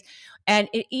of things. And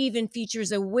it even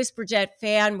features a WhisperJet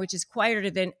fan, which is quieter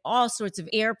than all sorts of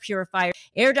air purifiers.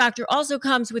 Air Doctor also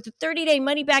comes with a 30-day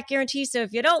money-back guarantee. So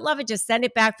if you don't love it, just send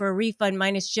it back for a refund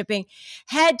minus shipping.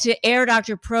 Head to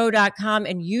airdoctorpro.com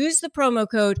and use the promo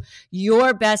code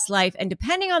YourBestLife. And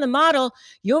depending on the model,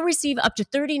 you'll receive up to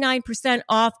 39%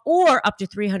 off or up to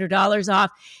 $300 off.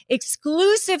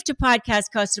 Exclusive to podcast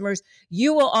customers,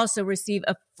 you will also receive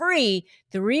a free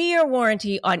 3-year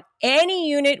warranty on any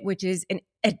unit, which is an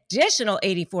additional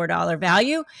 $84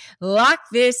 value. Lock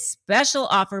this special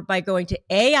offer by going to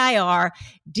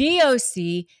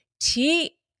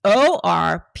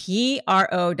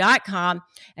AIRDOCTORPRO.com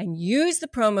and use the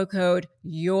promo code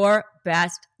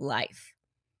YourBestLife.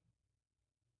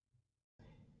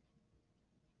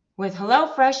 With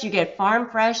HelloFresh, you get farm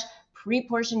fresh,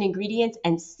 pre-portioned ingredients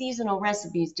and seasonal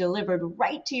recipes delivered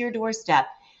right to your doorstep.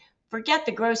 Forget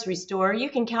the grocery store. You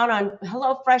can count on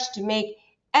HelloFresh to make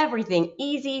everything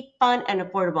easy, fun, and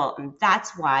affordable. And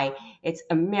that's why it's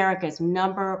America's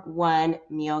 #1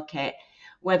 meal kit.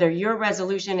 Whether your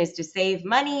resolution is to save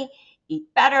money, eat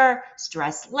better,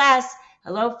 stress less,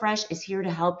 HelloFresh is here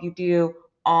to help you do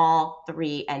all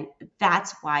three. And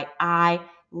that's why I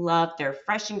love their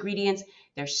fresh ingredients,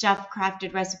 their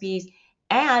chef-crafted recipes,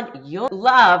 and you'll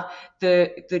love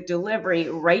the delivery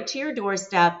right to your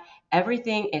doorstep.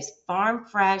 Everything is farm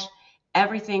fresh.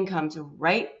 Everything comes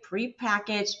right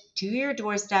pre-packaged to your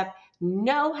doorstep.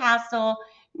 No hassle,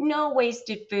 no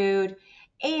wasted food,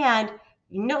 and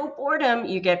no boredom.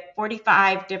 You get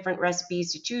 45 different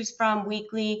recipes to choose from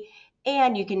weekly,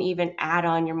 and you can even add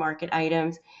on your market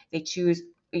items.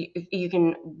 You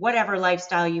can, whatever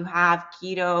lifestyle you have,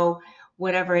 keto,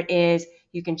 whatever it is,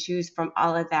 you can choose from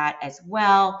all of that as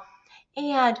well.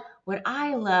 And what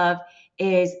I love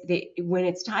is that when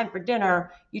it's time for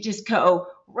dinner, you just go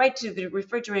right to the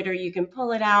refrigerator. You can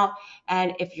pull it out.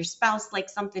 And if your spouse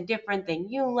likes something different than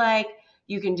you like,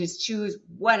 you can just choose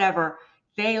whatever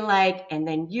they like, and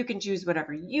then you can choose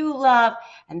whatever you love.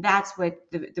 And that's what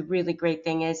the really great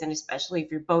thing is. And especially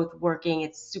if you're both working,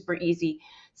 it's super easy,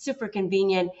 super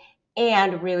convenient,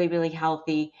 and really, really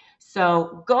healthy.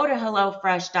 So go to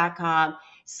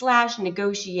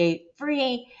HelloFresh.com/negotiate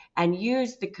free and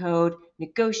use the code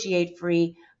negotiate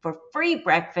free for free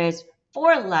breakfast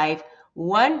for life.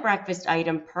 One breakfast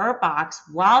item per box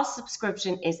while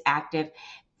subscription is active.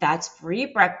 That's free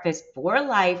breakfast for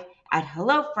life at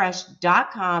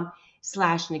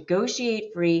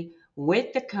HelloFresh.com/negotiate free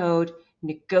with the code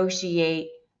negotiate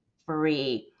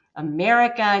free.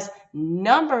 America's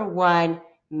 #1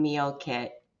 meal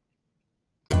kit.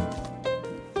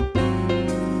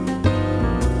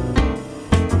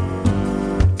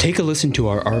 Take a listen to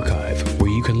our archive, where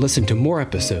you can listen to more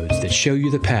episodes that show you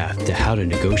the path to how to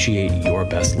negotiate your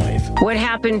best life. What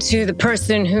happened to the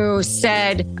person who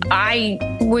said, I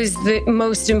was the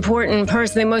most important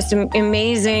person, the most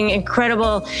amazing,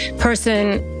 incredible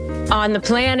person on the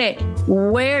planet?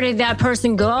 Where did that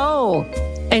person go?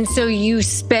 And so you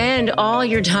spend all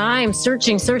your time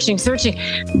searching,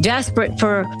 desperate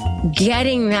for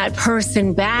getting that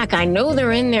person back. I know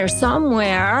they're in there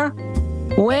somewhere.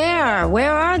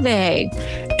 Where are they?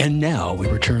 And now we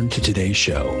return to today's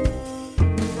show.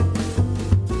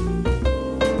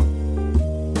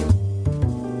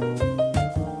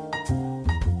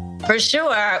 For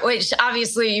sure, which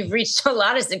obviously you've reached a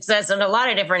lot of success in a lot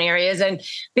of different areas, and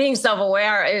being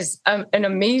self-aware is an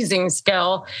amazing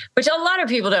skill, which a lot of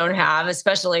people don't have,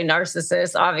 especially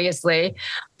narcissists, obviously.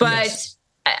 But yes.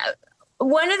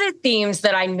 One of the themes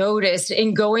that I noticed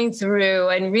in going through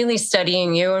and really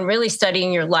studying you and really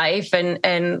studying your life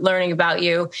and learning about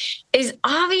you is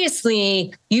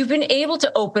obviously you've been able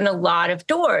to open a lot of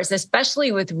doors,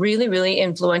 especially with really, really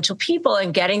influential people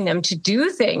and getting them to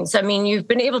do things. I mean, you've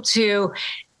been able to,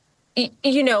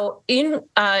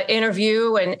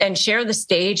 interview and share the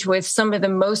stage with some of the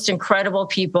most incredible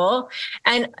people,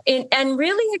 and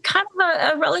really at kind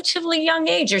of a relatively young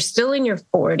age. You're still in your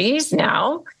 40s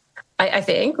now. I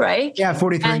think, right? Yeah,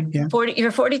 43. Yeah.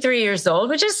 You're 43 years old,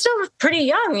 which is still pretty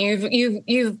young.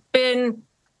 You've been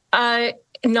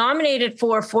nominated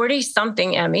for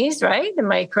 40-something Emmys, right?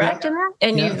 Am I correct in that?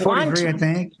 And you've 43, won, I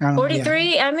think.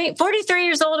 43 Emmy, 43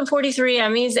 years old and 43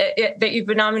 Emmys that you've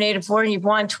been nominated for, and you've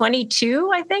won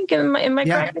 22, I think. Am I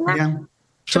correct in that? Yeah.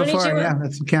 So far, yeah,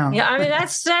 that's the count. Yeah, I mean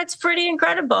that's pretty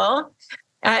incredible.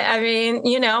 I mean,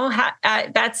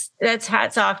 that's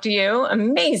hats off to you.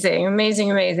 Amazing.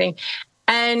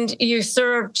 And you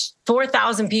served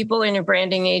 4,000 people in your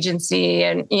branding agency,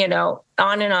 and,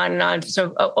 on and on and on.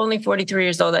 So only 43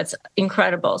 years old. That's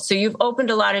incredible. So you've opened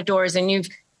a lot of doors, and you've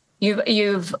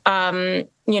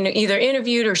either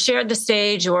interviewed or shared the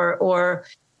stage or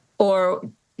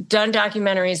done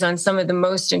documentaries on some of the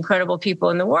most incredible people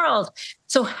in the world.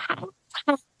 So how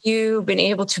have you been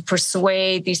able to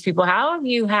persuade these people? How have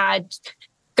you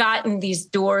gotten these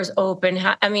doors open?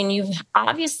 I mean, you've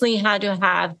obviously had to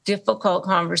have difficult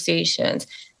conversations.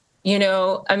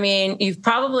 You've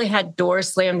probably had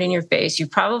doors slammed in your face. You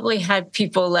probably had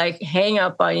people like hang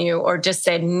up on you or just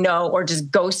said no, or just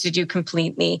ghosted you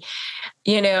completely,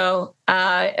 or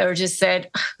just said,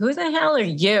 who the hell are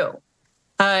you?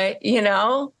 Right?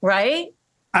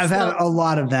 I've had a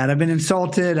lot of that. I've been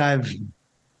insulted.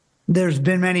 There's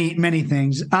been many, many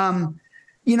things. I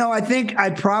think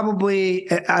I'm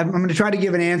going to try to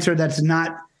give an answer that's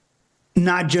not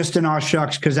just an aw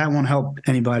shucks, because that won't help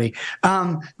anybody.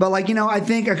 But I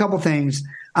think a couple things.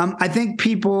 I think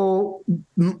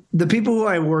the people who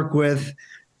I work with,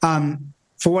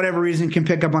 for whatever reason, can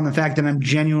pick up on the fact that I'm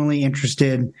genuinely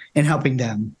interested in helping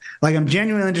them. Like, I'm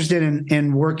genuinely interested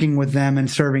in working with them and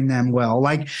serving them well.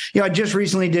 I just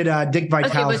recently did Dick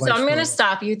Vitale's. Okay, but so I'm going to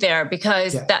stop you there,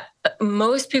 because that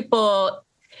most people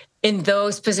in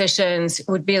those positions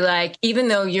would be like, even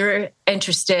though you're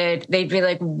interested, they'd be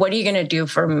like, what are you going to do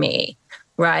for me?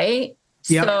 Right?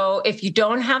 Yep. So if you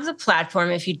don't have the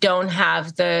platform, if you don't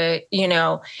have the,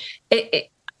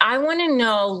 I want to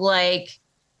know,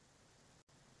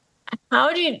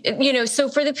 how do you, so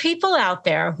for the people out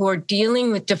there who are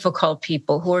dealing with difficult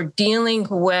people, who are dealing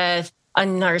with a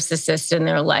narcissist in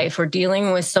their life, or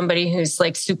dealing with somebody who's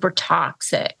super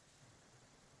toxic,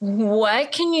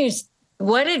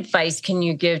 what advice can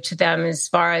you give to them as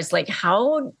far as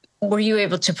how were you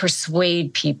able to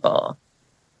persuade people?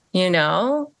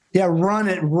 Yeah,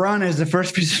 run is the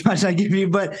first piece of advice I give you.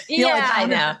 But I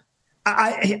know.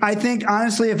 I think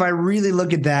honestly, if I really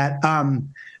look at that,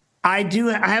 I do.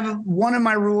 I have one of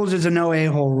my rules is a no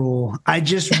a-hole rule. I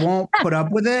just won't put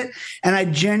up with it. And I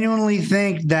genuinely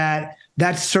think that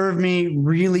served me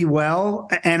really well.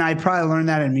 And I probably learned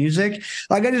that in music.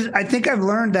 Like I think I've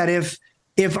learned that if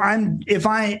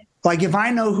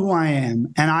I know who I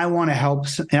am and I want to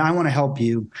help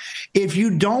you, if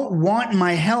you don't want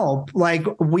my help, like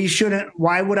we shouldn't,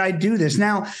 why would I do this?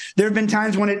 Now, there have been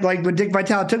times when it, like with Dick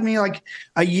Vitale, it took me like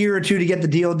a year or two to get the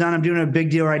deal done. I'm doing a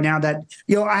big deal right now that,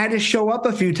 I had to show up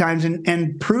a few times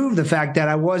and prove the fact that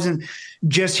I wasn't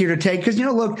just here to take. Cause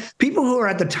look, people who are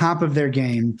at the top of their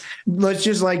game, let's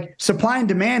just like supply and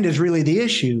demand is really the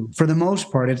issue for the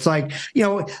most part. It's like,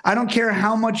 I don't care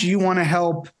how much you want to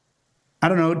help, I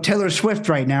don't know, Taylor Swift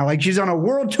right now. Like she's on a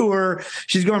world tour.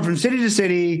 She's going from city to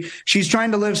city. She's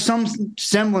trying to live some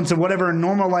semblance of whatever a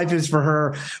normal life is for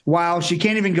her while she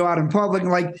can't even go out in public.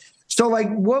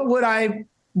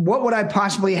 What would I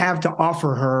possibly have to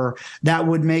offer her that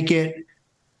would make it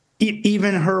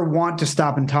even her want to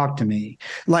stop and talk to me?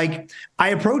 Like I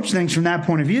approach things from that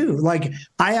point of view. Like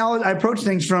I approach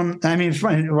things from,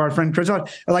 our friend Chris,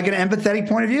 like an empathetic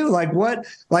point of view.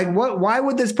 Why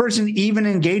would this person even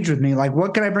engage with me? Like,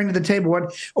 what can I bring to the table?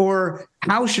 Or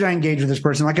how should I engage with this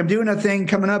person? Like I'm doing a thing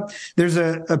coming up. There's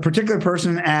a particular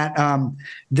person at I'm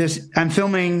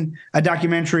filming a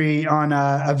documentary on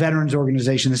a veterans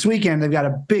organization this weekend. They've got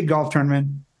a big golf tournament.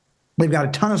 They've got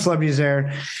a ton of celebrities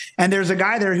there. And there's a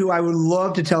guy there who I would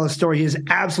love to tell a story. He is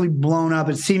absolutely blown up.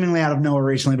 It's seemingly out of nowhere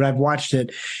recently, but I've watched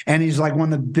it. And he's like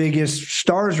one of the biggest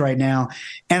stars right now.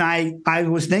 And I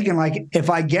was thinking, like,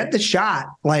 if I get the shot,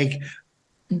 like,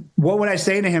 what would I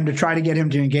say to him to try to get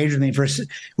him to engage with me for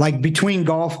like between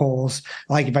golf holes?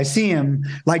 Like if I see him,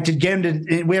 like to get him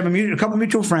to, we have a couple of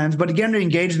mutual friends, but to get him to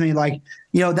engage with me, like,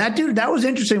 that dude, that was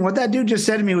interesting. What that dude just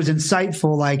said to me was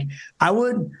insightful. Like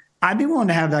I'd be willing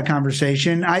to have that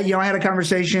conversation. I had a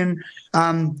conversation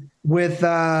with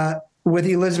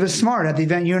Elizabeth Smart at the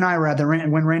event you and I were at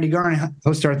when Randy Garn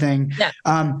hosted our thing.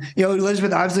 Yeah.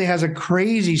 Elizabeth obviously has a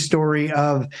crazy story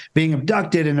of being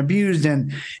abducted and abused.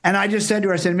 And I just said to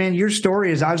her, I said, man, your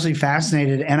story is obviously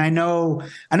fascinated. And I know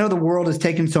the world has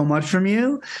taken so much from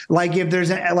you. Like if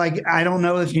there's I don't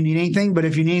know if you need anything, but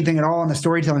if you need anything at all on the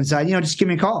storytelling side, just give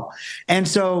me a call. And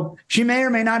so she may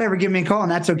or may not ever give me a call,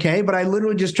 and that's okay. But I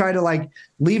literally just try to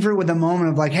leave her with a moment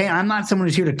of like, hey, I'm not someone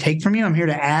who's here to take from you. I'm here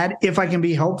to add if I can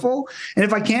be helpful. And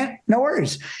if I can't, no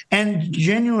worries. And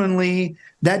genuinely,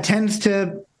 that tends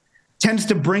to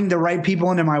bring the right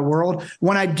people into my world.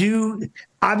 When I do,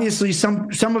 obviously some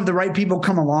of the right people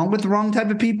come along with the wrong type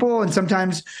of people. And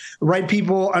sometimes right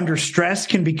people under stress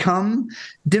can become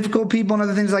difficult people and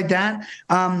other things like that.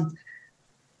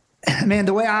 Man,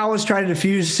 the way I always try to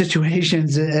diffuse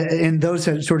situations in those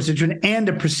sort of situations and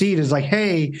to proceed is like,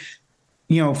 hey,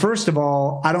 first of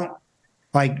all, I don't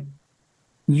like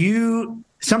you.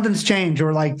 Something's changed,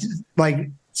 or like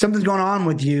something's going on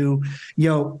with you.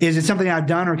 Is it something I've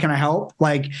done, or can I help?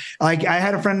 Like I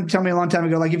had a friend tell me a long time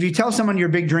ago, like if you tell someone your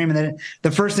big dream and then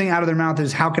the first thing out of their mouth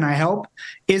is how can I help?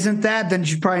 Isn't that, then you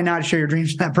should probably not share your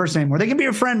dreams with that person anymore. They can be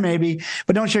your friend maybe,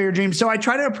 but don't share your dreams. So I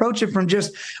try to approach it from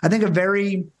just, I think, a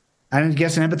very, I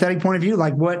guess, an empathetic point of view.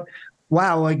 Like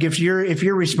wow, like if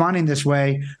you're responding this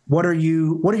way, what are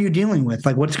you dealing with?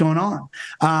 Like what's going on?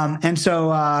 And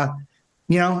so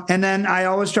and then I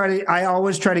always try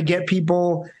to get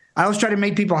people. I always try to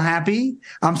make people happy.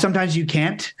 Sometimes you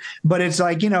can't, but it's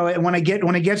like, when it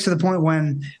gets to the point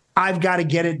when I've got to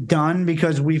get it done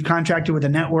because we've contracted with a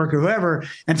network or whoever,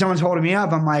 and someone's holding me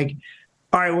up, I'm like,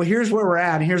 all right, well, here's where we're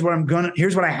at, and here's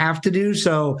what I have to do.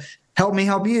 So help me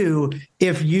help you.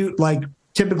 If you like,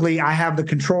 typically I have the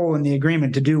control and the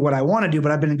agreement to do what I want to do,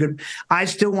 but I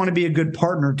still want to be a good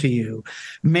partner to you.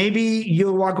 Maybe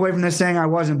you'll walk away from this saying I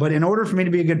wasn't, but in order for me to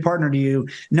be a good partner to you,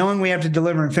 knowing we have to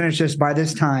deliver and finish this by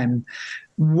this time,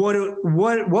 what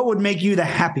would make you the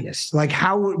happiest? Like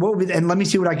what would be, and let me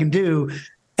see what I can do.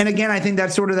 And again, I think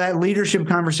that's sort of that leadership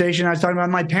conversation I was talking about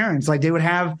with my parents. Like they would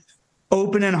have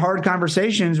open and hard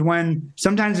conversations when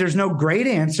sometimes there's no great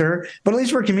answer, but at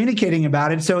least we're communicating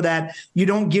about it so that you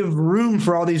don't give room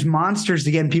for all these monsters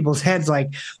to get in people's heads. Like,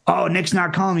 oh, Nick's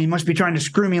not calling me. He must be trying to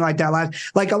screw me like that.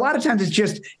 Like a lot of times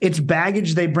it's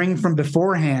baggage they bring from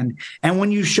beforehand. And when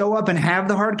you show up and have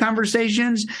the hard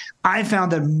conversations, I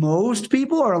found that most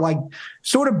people are like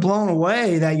sort of blown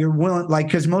away that you're willing, like,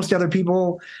 because most other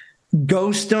people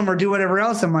ghost them or do whatever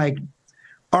else. I'm like,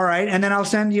 all right. And then I'll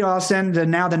send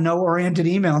now the no-oriented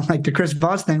email, like the Chris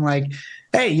Voss thing, like,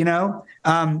 hey,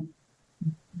 are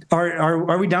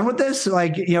we done with this?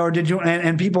 Like, or did you,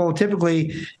 and people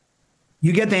typically,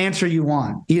 you get the answer you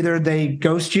want. Either they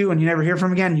ghost you and you never hear from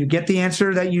them again, you get the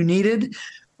answer that you needed,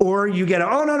 or you get,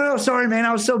 oh, no, sorry, man,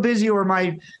 I was so busy, or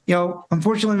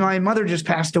unfortunately my mother just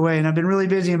passed away and I've been really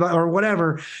busy, or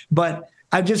whatever. But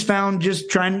I've just found,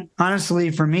 just trying, honestly,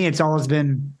 for me, it's always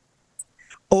been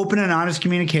open and honest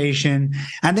communication.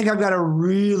 I think I've got a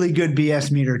really good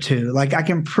BS meter too. Like, I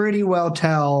can pretty well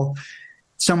tell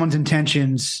someone's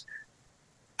intentions,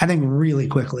 I think, really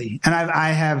quickly. And I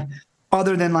have,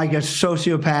 other than like a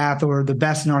sociopath or the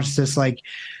best narcissist, like,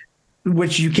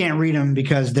 which you can't read them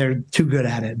because they're too good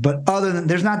at it. But other than,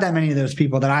 there's not that many of those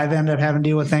people that I've ended up having to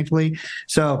deal with, thankfully.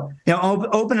 So,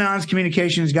 open and honest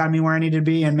communication has got me where I need to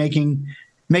be, and making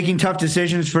tough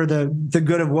decisions for the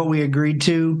good of what we agreed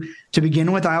to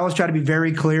begin with. I always try to be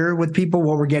very clear with people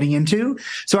what we're getting into,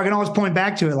 so I can always point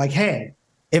back to it like, hey,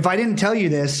 if I didn't tell you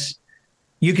this,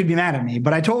 you could be mad at me,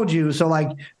 but I told you. So like,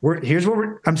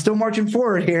 I'm still marching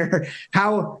forward here.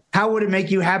 How would it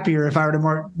make you happier if I were to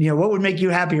what would make you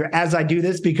happier as I do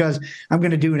this? Because I'm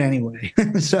going to do it anyway.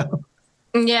 So.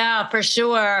 Yeah, for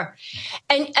sure.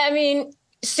 And I mean,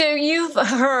 so you've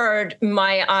heard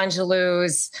Maya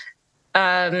Angelou's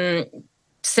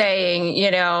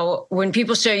saying, when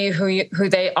people show you who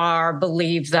they are,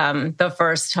 believe them the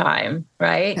first time,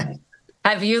 right?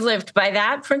 Have you lived by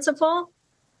that principle?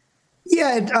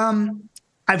 Yeah,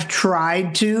 I've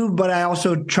tried to, but I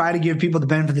also try to give people the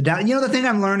benefit of the doubt. The thing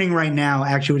I'm learning right now,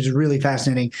 actually, which is really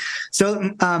fascinating.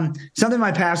 So something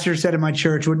my pastor said in my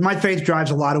church, my faith drives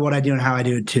a lot of what I do and how I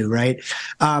do it too, right?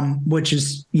 Which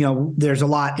is, there's a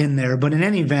lot in there. But in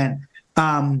any event,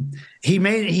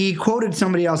 he quoted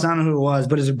somebody else, I don't know who it was,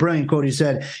 but it's a brilliant quote. He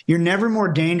said, "You're never more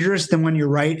dangerous than when you're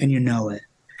right and you know it."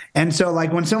 And so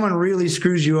like when someone really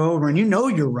screws you over and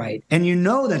you're right and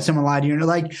that someone lied to you,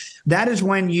 like that is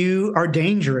when you are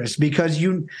dangerous, because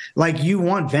you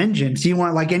want vengeance. You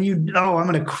want I'm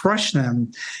going to crush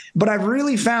them. But I've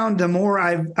really found the more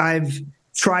I've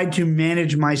tried to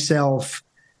manage myself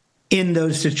in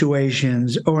those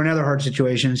situations or in other hard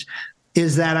situations,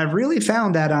 is that I've really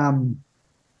found that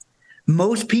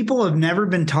most people have never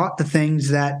been taught the things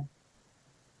that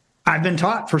I've been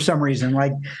taught for some reason.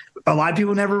 Like, a lot of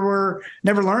people never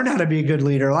learned how to be a good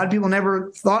leader. A lot of people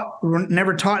never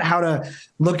taught how to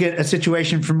look at a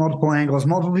situation from multiple angles.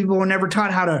 Multiple people were never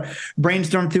taught how to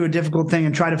brainstorm through a difficult thing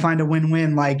and try to find a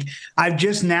win-win. Like, I've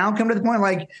just now come to the point,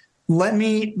 like, let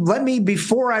me,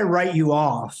 before I write you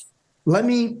off, let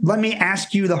me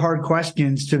ask you the hard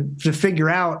questions to figure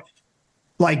out,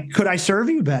 like, could I serve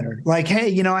you better? Like,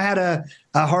 hey, I had a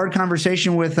hard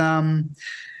conversation with,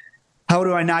 how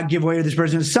do I not give way to this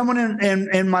person? Someone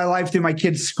in my life through my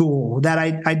kids' school that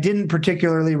I didn't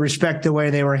particularly respect the way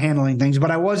they were handling things,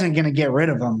 but I wasn't going to get rid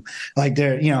of them. Like,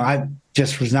 I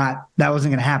just was not, that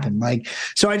wasn't going to happen. Like,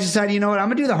 so I decided, I'm going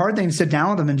to do the hard thing, sit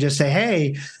down with them and just say,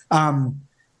 hey, can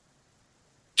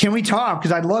we talk?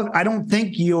 Because I don't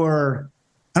think your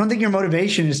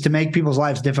motivation is to make people's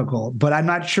lives difficult, but I'm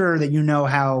not sure that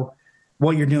how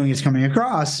what you're doing is coming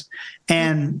across.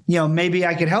 And, maybe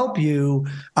I could help you.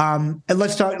 And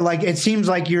let's talk, like, it seems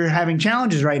like you're having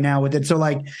challenges right now with it. So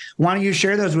like, why don't you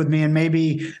share those with me? And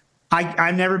maybe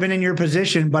I've never been in your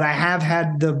position, but I have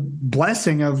had the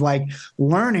blessing of like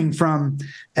learning from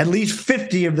at least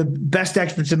 50 of the best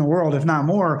experts in the world, if not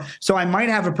more. So I might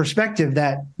have a perspective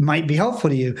that might be helpful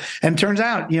to you. And turns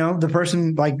out, the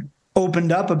person like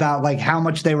opened up about like how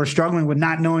much they were struggling with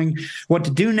not knowing what to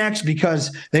do next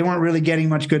because they weren't really getting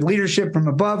much good leadership from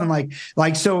above. And like,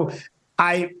 so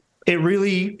it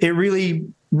really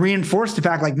reinforced the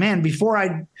fact, like, man, before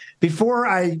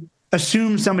I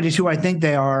assume somebody's who I think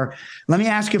they are, let me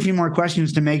ask a few more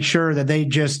questions to make sure that they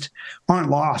just aren't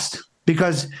lost,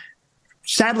 because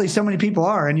sadly so many people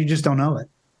are, and you just don't know it.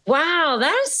 Wow.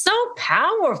 That is so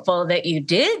powerful that you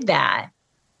did that.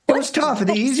 It was tough.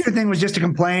 The easier thing was just to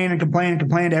complain to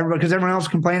everybody, because everyone else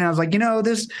complained. I was like,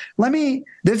 this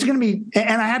is going to be,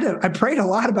 and I prayed a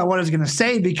lot about what I was going to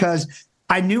say, because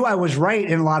I knew I was right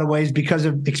in a lot of ways because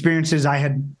of experiences I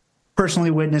had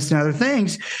personally witnessed and other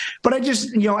things. But I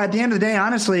just, at the end of the day,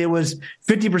 honestly, it was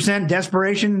 50%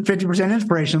 desperation, 50%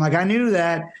 inspiration. Like, I knew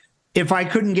that if I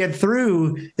couldn't get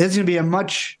through, it's going to be a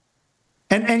much,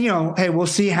 and hey, we'll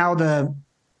see how the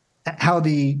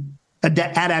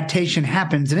adaptation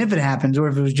happens, and if it happens, or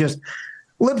if it was just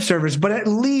lip service. But at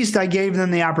least I gave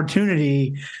them the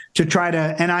opportunity to try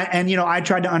to, I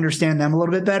tried to understand them a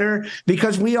little bit better,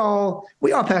 because we all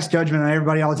pass judgment on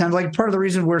everybody all the time. Like, part of the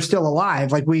reason we're still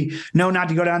alive, like, we know not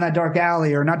to go down that dark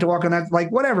alley or not to walk on that,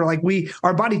 like, whatever, like,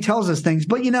 our body tells us things.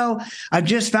 But I've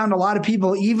just found a lot of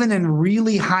people, even in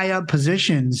really high up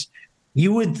positions,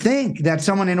 you would think that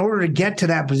someone, in order to get to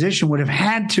that position, would have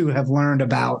had to have learned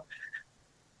about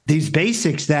these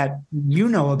basics that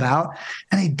about,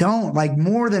 and they don't. Like,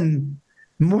 more than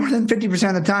more than 50%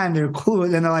 of the time, they're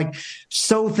clueless and they're like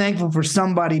so thankful for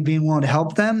somebody being willing to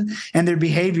help them. And their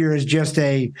behavior is just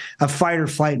a fight or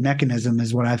flight mechanism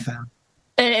is what I found.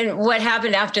 And what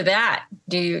happened after that?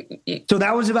 So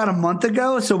that was about a month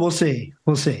ago. So we'll see.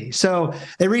 So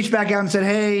they reached back out and said,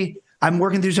 hey, I'm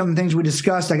working through some of the things we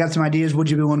discussed. I got some ideas. Would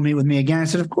you be willing to meet with me again? I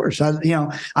said, of course. I'm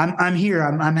here.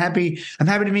 I'm happy. I'm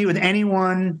happy to meet with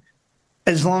anyone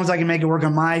as long as I can make it work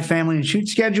on my family and shoot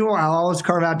schedule. I'll always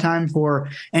carve out time for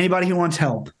anybody who wants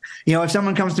help. If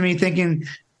someone comes to me thinking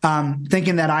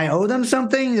that I owe them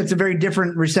something, it's a very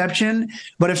different reception.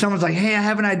 But if someone's like, hey, I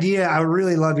have an idea, I would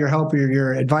really love your help or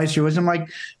your advice, your wisdom, like,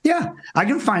 yeah, I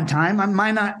can find time.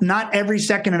 Not every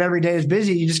second of every day is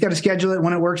busy. You just got to schedule it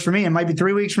when it works for me. It might be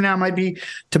 3 weeks from now. It might be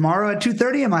tomorrow at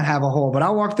 2:30. I might have a hole, but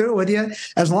I'll walk through it with you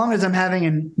as long as I'm having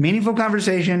a meaningful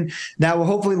conversation that will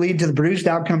hopefully lead to the produced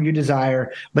outcome you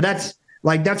desire. But that's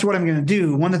what I'm going to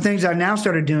do. One of the things I've now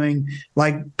started doing,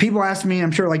 like people ask me, I'm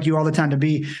sure like you all the time,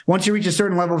 once you reach a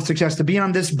certain level of success, to be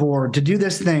on this board, to do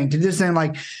this thing.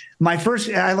 Like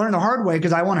I learned the hard way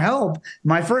because I want to help.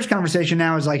 My first conversation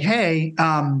now is like, hey,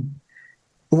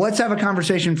 let's have a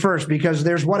conversation first, because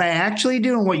there's what I actually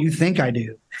do and what you think I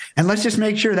do. And let's just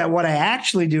make sure that what I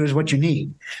actually do is what you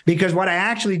need. Because what I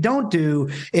actually don't do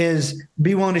is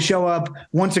be willing to show up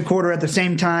once a quarter at the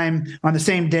same time on the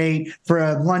same date for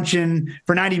a luncheon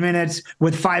for 90 minutes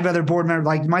with 5 other board members.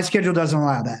 Like my schedule doesn't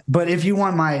allow that. But if you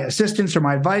want my assistance or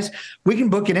my advice, we can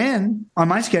book it in on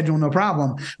my schedule, no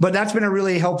problem. But that's been a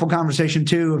really helpful conversation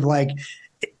too, of like,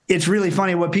 it's really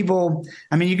funny what people,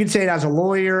 you could say it as a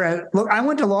lawyer. Look, I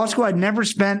went to law school. I'd never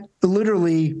spent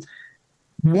literally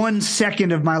 1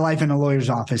 second of my life in a lawyer's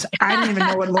office. I didn't even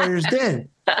know what lawyers did.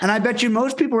 And I bet you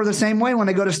most people are the same way when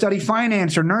they go to study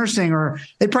finance or nursing, or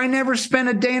they probably never spent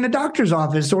a day in a doctor's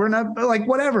office or in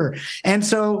whatever. And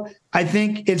so I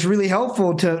think it's really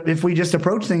helpful if we just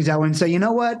approach things that way and say, you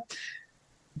know what?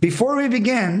 Before we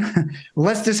begin,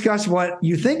 let's discuss what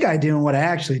you think I do and what I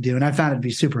actually do. And I found it to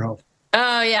be super helpful.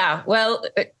 Oh, yeah. Well,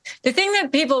 the thing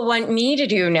that people want me to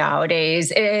do nowadays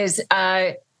is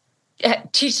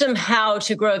teach them how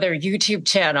to grow their YouTube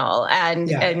channel. And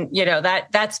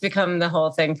that's become the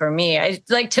whole thing for me. I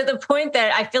to the point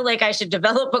that I feel like I should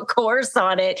develop a course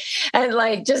on it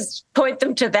and just point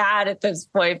them to that at this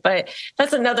point. But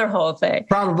that's another whole thing.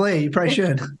 Probably. You probably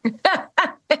should.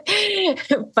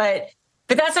 But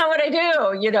that's not what I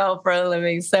do, for a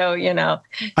living. So,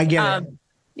 I get it.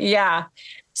 Yeah.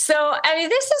 So,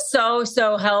 this is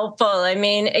so helpful. I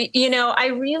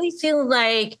really feel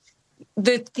like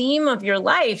the theme of your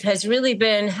life has really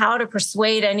been how to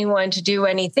persuade anyone to do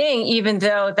anything, even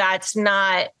though that's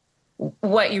not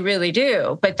what you really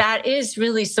do. But that is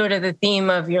really sort of the theme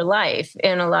of your life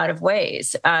in a lot of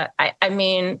ways.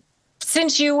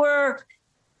 Since you were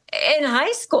in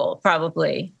high school,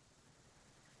 probably.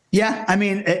 Yeah.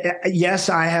 Yes,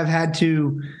 I have had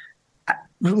to.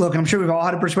 Look, I'm sure we've all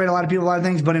had to persuade a lot of people a lot of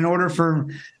things, but in order for,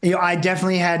 I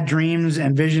definitely had dreams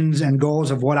and visions and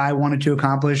goals of what I wanted to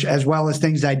accomplish, as well as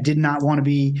things I did not want to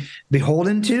be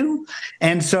beholden to.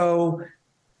 And so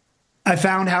I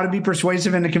found how to be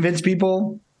persuasive and to convince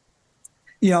people.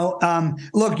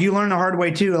 Look, you learn the hard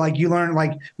way too. You learn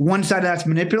one side of that's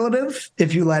manipulative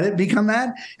if you let it become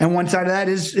that, and one side of that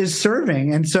is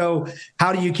serving. And so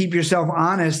how do you keep yourself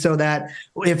honest so that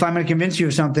if I'm going to convince you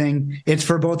of something, it's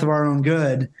for both of our own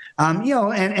good?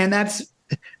 And that's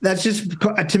just,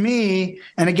 to me,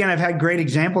 and again, I've had great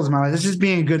examples in my life. This is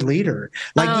being a good leader.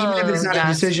 Even if it's not a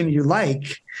decision you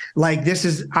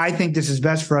I think this is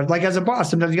best for us. As a boss,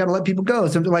 sometimes you got to let people go.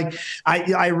 Something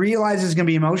I realize it's going to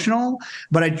be emotional,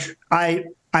 but I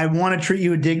want to treat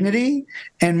you with dignity,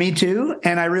 and me too.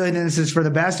 And I really think this is for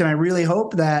the best. And I really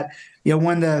hope that,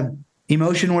 when the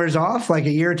emotion wears off, a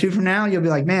year or two from now, you'll be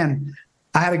like, man,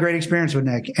 I had a great experience with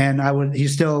Nick, and I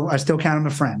still count him a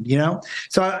friend,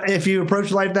 So if you approach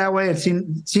life that way, it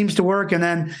seems to work. And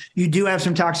then you do have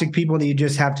some toxic people that you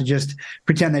just have to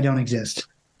pretend they don't exist.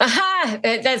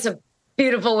 That's a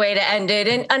beautiful way to end it.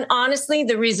 And honestly,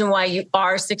 the reason why you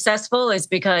are successful is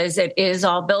because it is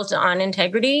all built on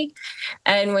integrity,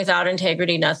 and without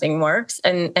integrity, nothing works.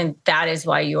 And that is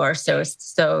why you are so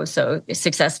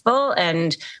successful,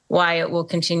 and why it will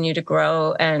continue to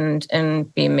grow and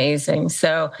be amazing.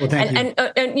 So,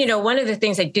 and one of the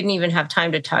things I didn't even have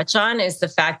time to touch on is the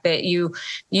fact that you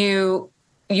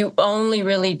only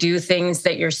really do things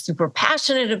that you're super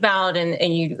passionate about,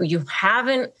 and you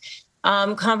haven't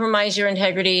compromised your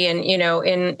integrity. And,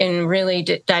 in really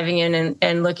diving in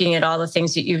and looking at all the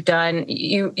things that you've done,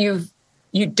 you've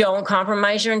you don't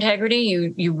compromise your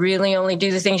integrity. You really only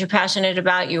do the things you're passionate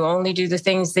about. You only do the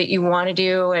things that you want to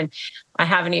do. And I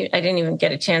didn't even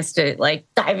get a chance to like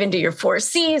dive into your 4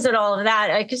 C's and all of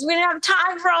that because we didn't have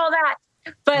time for all that.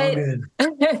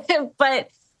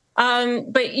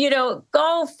 But you know,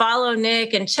 go follow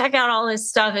Nick and check out all his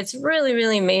stuff. It's really,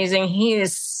 really amazing. He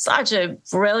is such a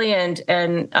brilliant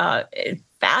and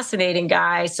fascinating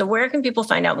guy. So where can people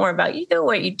find out more about you,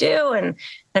 what you do, and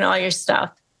all your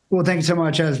stuff? Well, thank you so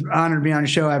much. I was honored to be on the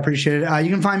show. I appreciate it. You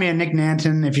can find me at Nick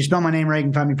Nanton. If you spell my name right, you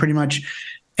can find me pretty much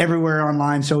everywhere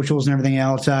online, socials and everything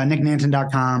else,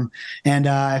 nicknanton.com. And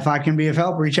if I can be of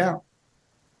help, reach out.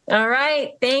 All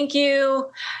right. Thank you.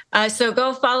 So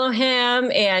go follow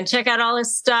him and check out all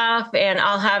his stuff. And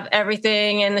I'll have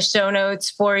everything in the show notes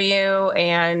for you.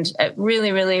 And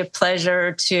really, really a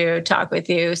pleasure to talk with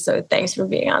you. So thanks for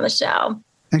being on the show.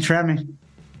 Thanks for having me.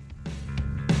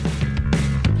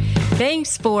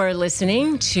 Thanks for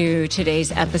listening to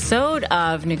today's episode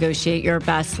of Negotiate Your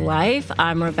Best Life.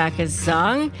 I'm Rebecca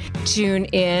Zung. Tune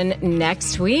in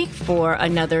next week for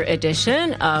another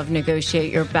edition of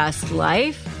Negotiate Your Best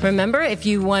Life. Remember, if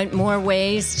you want more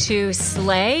ways to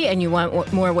slay and you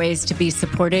want more ways to be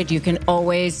supported, you can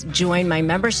always join my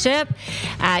membership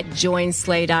at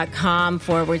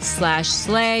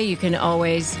joinslay.com/slay. You can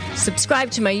always subscribe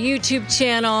to my YouTube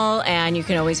channel, and you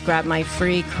can always grab my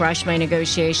free Crush My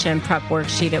Negotiation prep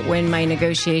worksheet at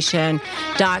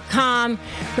winmynegotiation.com.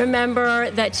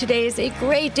 Remember that today is a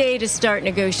great day to start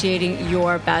negotiating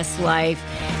your best life,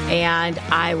 and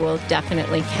I will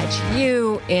definitely catch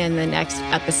you in the next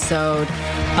episode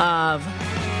of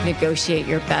Negotiate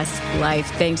Your Best Life.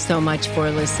 Thanks so much for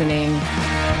listening.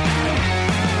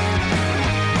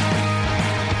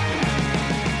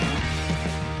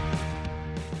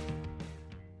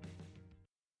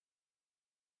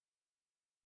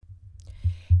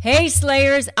 Hey,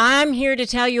 Slayers, I'm here to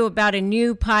tell you about a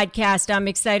new podcast I'm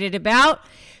excited about.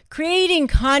 Creating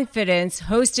Confidence,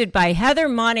 hosted by Heather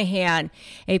Monahan,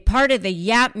 a part of the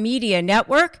Yap Media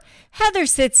Network. Heather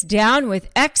sits down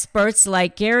with experts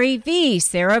like Gary Vee,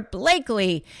 Sarah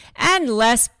Blakely, and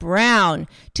Les Brown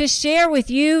to share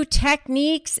with you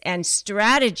techniques and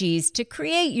strategies to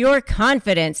create your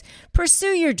confidence,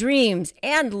 pursue your dreams,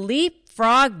 and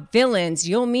leapfrog villains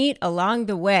you'll meet along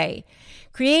the way.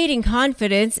 Creating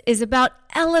Confidence is about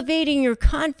elevating your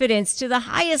confidence to the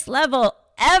highest level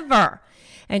ever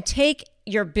and take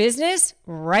your business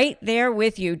right there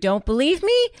with you. Don't believe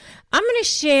me? I'm going to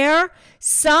share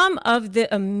some of the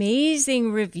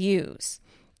amazing reviews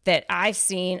that I've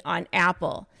seen on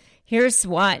Apple. Here's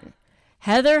one.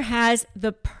 Heather has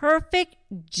the perfect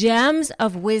gems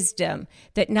of wisdom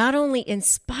that not only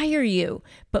inspire you,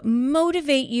 but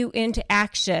motivate you into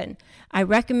action. I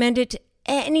recommend it to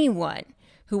anyone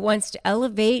who wants to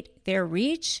elevate their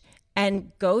reach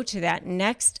and go to that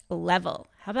next level.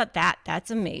 How about that? That's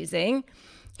amazing.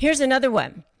 Here's another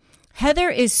one. Heather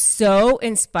is so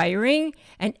inspiring,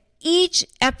 and each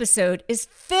episode is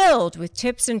filled with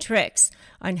tips and tricks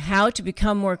on how to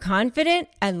become more confident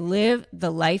and live the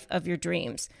life of your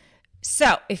dreams.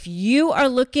 So if you are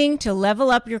looking to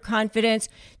level up your confidence,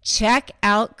 check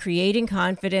out Creating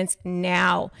Confidence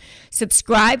now.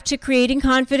 Subscribe to Creating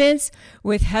Confidence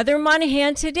with Heather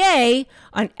Monahan today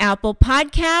on Apple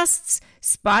Podcasts,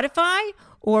 Spotify,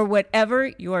 or whatever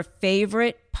your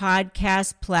favorite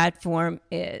podcast platform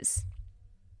is.